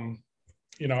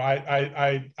 you know,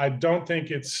 I don't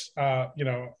think it's, you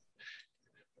know,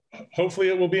 hopefully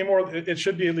it will be more, it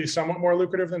should be at least somewhat more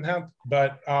lucrative than hemp,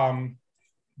 but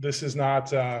this is not,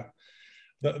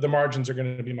 the margins are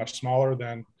going to be much smaller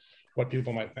than what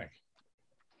people might think.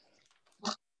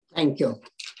 Thank you.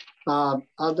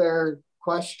 Other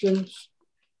questions?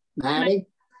 Maddie?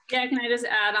 Can I just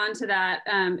add on to that?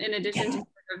 In addition to sort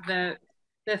of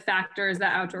the factors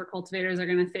that outdoor cultivators are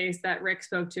going to face that Rick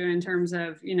spoke to in terms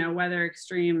of, you know, weather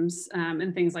extremes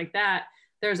and things like that,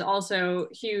 there's also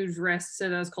huge risks to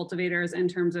those cultivators in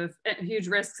terms of huge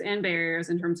risks and barriers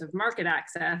in terms of market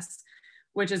access,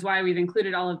 which is why we've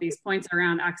included all of these points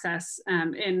around access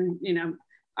in, you know,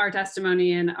 our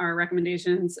testimony and our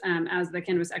recommendations as the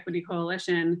Cannabis Equity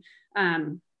Coalition.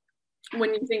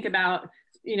 When you think about,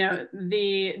 you know,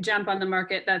 the jump on the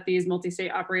market that these multi-state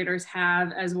operators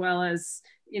have, as well as,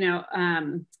 you know,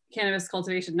 cannabis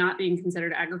cultivation not being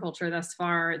considered agriculture thus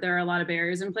far, there are a lot of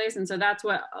barriers in place. And so that's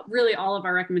what really all of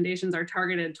our recommendations are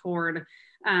targeted toward,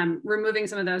 removing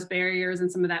some of those barriers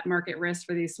and some of that market risk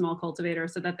for these small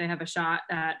cultivators so that they have a shot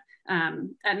at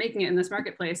making it in this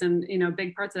marketplace. And, you know,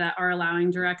 big parts of that are allowing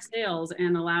direct sales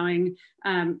and allowing,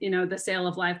 you know, the sale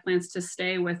of live plants to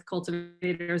stay with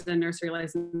cultivators and nursery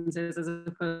licenses as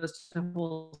opposed to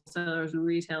wholesalers and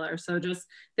retailers. So just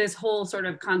this whole sort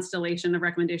of constellation of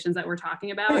recommendations that we're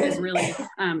talking about is really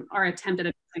our attempt at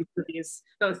addressing these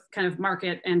both kind of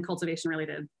market and cultivation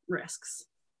related risks.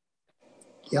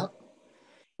 Yep.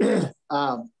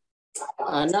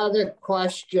 Another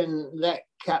question that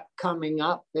kept coming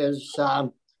up is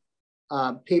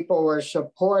people were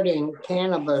supporting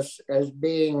cannabis as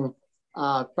being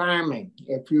farming.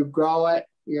 If you grow it,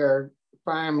 you're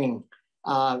farming,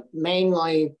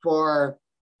 mainly for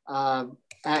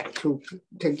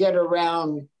to get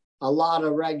around a lot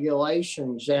of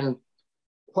regulations. And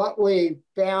what we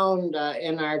found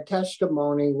in our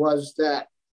testimony was that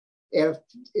if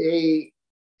the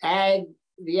ag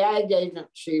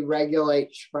agency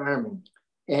regulates farming,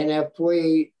 and if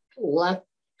we left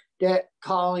it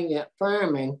calling it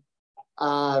farming,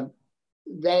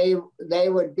 they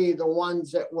would be the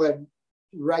ones that would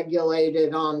regulate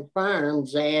it on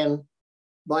farms. And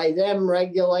by them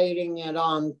regulating it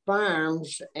on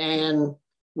farms, and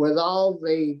with all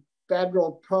the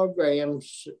federal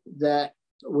programs that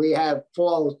we have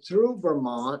flow through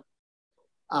Vermont,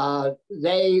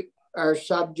 they are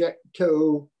subject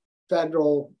to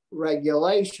federal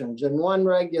regulations. And one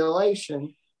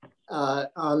regulation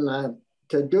to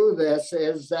do this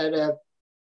is that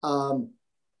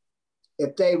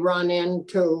if they run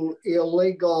into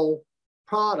illegal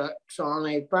products on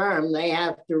a farm, they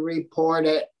have to report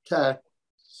it to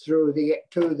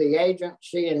the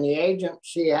agency, and the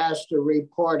agency has to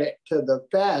report it to the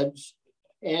feds.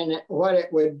 And what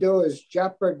it would do is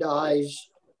jeopardize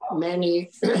many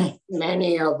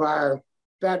of our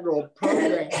federal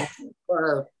programs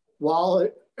for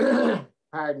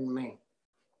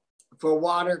for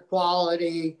water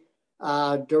quality,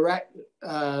 direct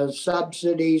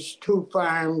subsidies to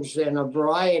farms in a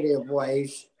variety of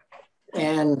ways.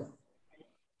 And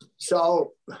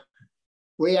so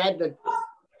we had to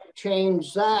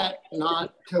change that,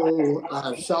 not to,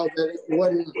 so that it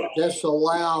wouldn't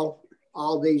disallow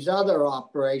all these other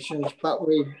operations, but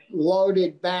we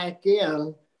loaded back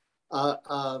in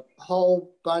a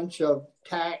whole bunch of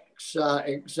tax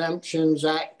exemptions,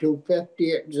 Act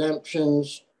 250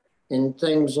 exemptions, and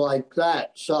things like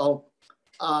that. So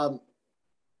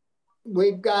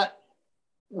we've got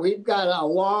a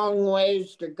long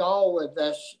ways to go with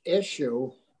this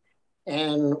issue.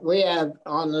 And we have,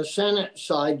 on the Senate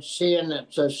side, seeing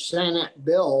it's a Senate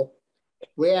bill,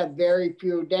 we have very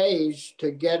few days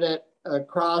to get it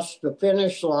across the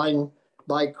finish line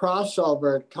by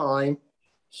crossover time.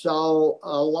 So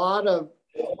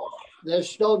there's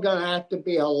still gonna have to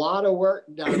be a lot of work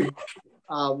done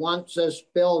once this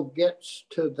bill gets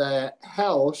to the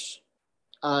House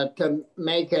to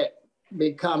make it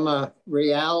become a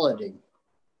reality.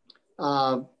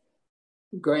 Graham?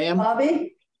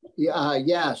 Bobby?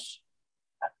 Yes.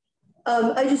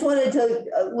 I just wanted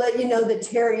to let you know that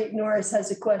Terry Norris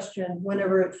has a question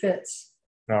whenever it fits.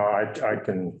 No, I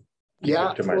can keep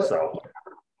it to myself.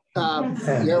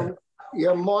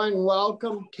 You're more than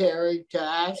welcome, Terry, to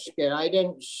ask it. I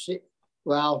didn't see,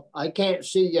 well, I can't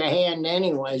see your hand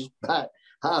anyways, but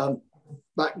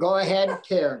go ahead,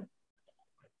 Terry.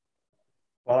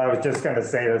 Well, I was just going to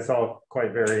say that's all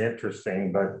quite very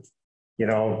interesting, but you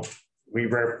know, we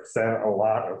represent a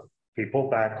lot of people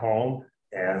back home,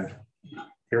 and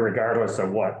regardless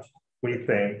of what we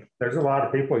think, there's a lot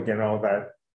of people, you know,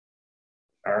 that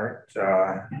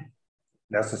aren't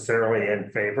necessarily in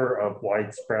favor of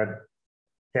widespread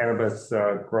cannabis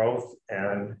growth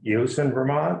and use in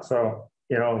Vermont. So,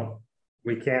 you know,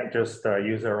 we can't just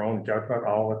use our own judgment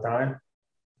all the time.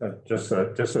 Just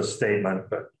a statement,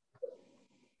 but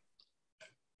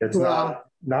it's not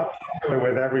popular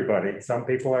with everybody. Some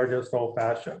people are just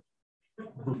old-fashioned.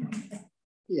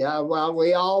 Yeah, well,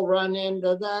 we all run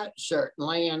into that,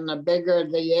 certainly, and the bigger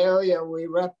the area we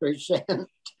represent,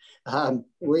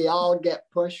 we all get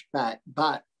pushback.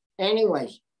 But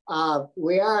anyways,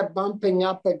 we are bumping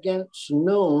up against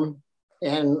noon,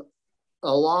 and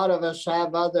a lot of us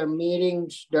have other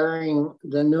meetings during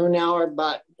the noon hour,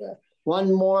 but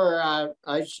one more,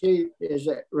 I see, is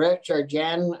it Rich or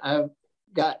Jen? I've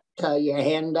got your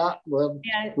hand up. We'll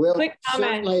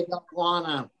certainly don't want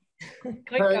to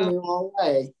turn you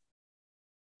away.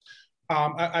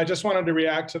 I just wanted to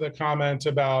react to the comment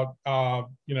about,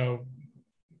 you know,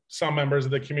 some members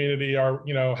of the community are,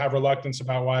 you know, have reluctance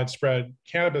about widespread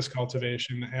cannabis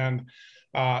cultivation. And,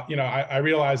 you know, I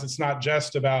realize it's not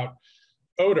just about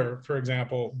odor, for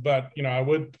example, but, you know, I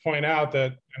would point out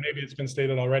that, and maybe it's been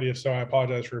stated already, if so, I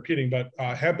apologize for repeating, but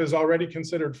hemp is already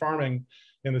considered farming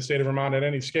in the state of Vermont at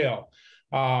any scale.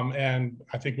 And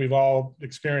I think we've all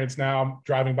experienced now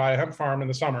driving by a hemp farm in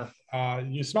the summer,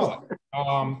 you smell it.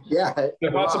 Yeah,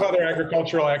 there's lots of other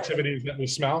agricultural activities that we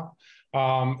smell.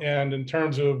 And in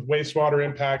terms of wastewater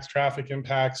impacts, traffic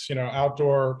impacts, you know,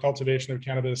 outdoor cultivation of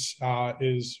cannabis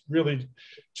is really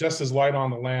just as light on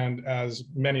the land as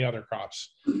many other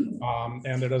crops.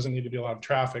 And there doesn't need to be a lot of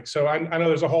traffic. So I know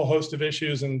there's a whole host of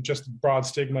issues and just broad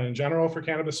stigma in general for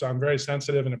cannabis. So I'm very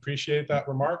sensitive and appreciate that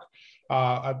remark.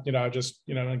 I just,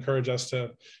 you know, encourage us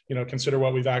to, you know, consider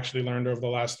what we've actually learned over the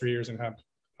last 3 years in hemp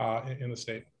in the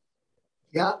state.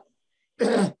 Yeah.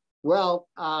 Well,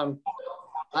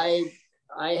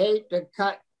 I hate to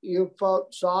cut you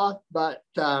folks off, but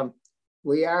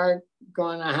we are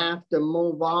going to have to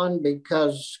move on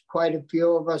because quite a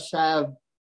few of us have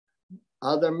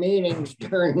other meetings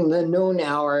during the noon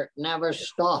hour. It never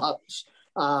stops.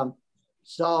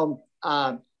 So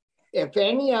if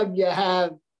any of you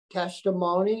have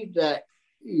testimony that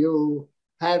you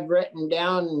have written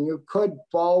down and you could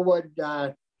forward,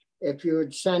 if you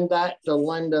would send that to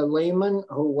Linda Lehman,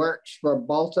 who works for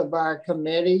both of our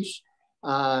committees,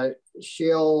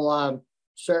 she'll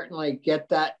certainly get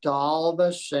that to all of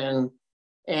us, and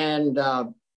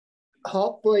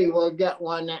hopefully we'll get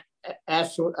one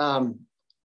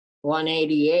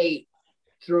S188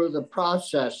 through the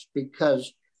process,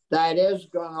 because that is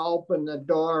going to open the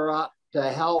door up to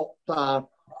help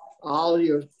all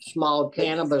your small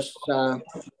cannabis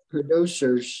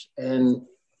producers, and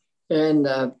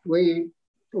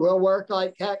we'll work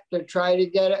like heck to try to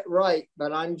get it right,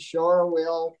 but I'm sure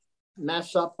we'll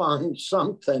mess up on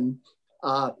something.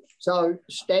 So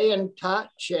stay in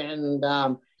touch, and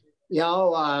you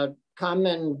know, come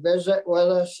and visit with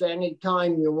us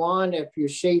anytime you want. If you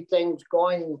see things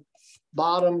going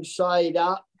bottom side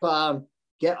up,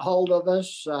 get hold of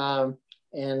us,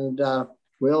 and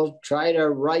we'll try to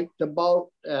right the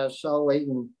boat so we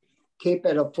can keep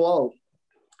it afloat.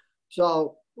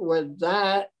 So with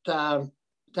that,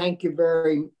 thank you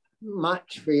very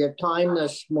much for your time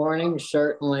this morning.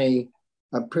 Certainly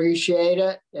appreciate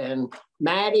it. And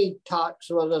Maddie talks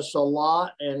with us a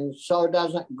lot, and so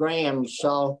doesn't Graham.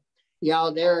 So, you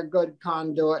know, they're a good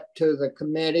conduit to the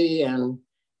committee, and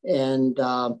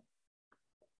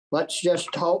let's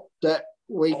just hope that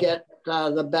we get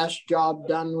the best job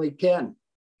done we can.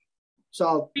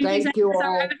 So thank you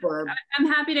all for... I'm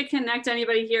happy to connect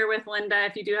anybody here with Linda.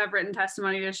 If you do have written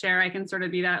testimony to share, I can sort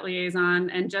of be that liaison.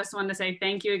 And just wanted to say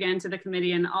thank you again to the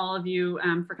committee and all of you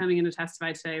for coming in to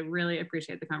testify today. Really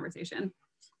appreciate the conversation.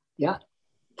 Yeah,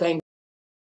 thank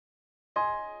you.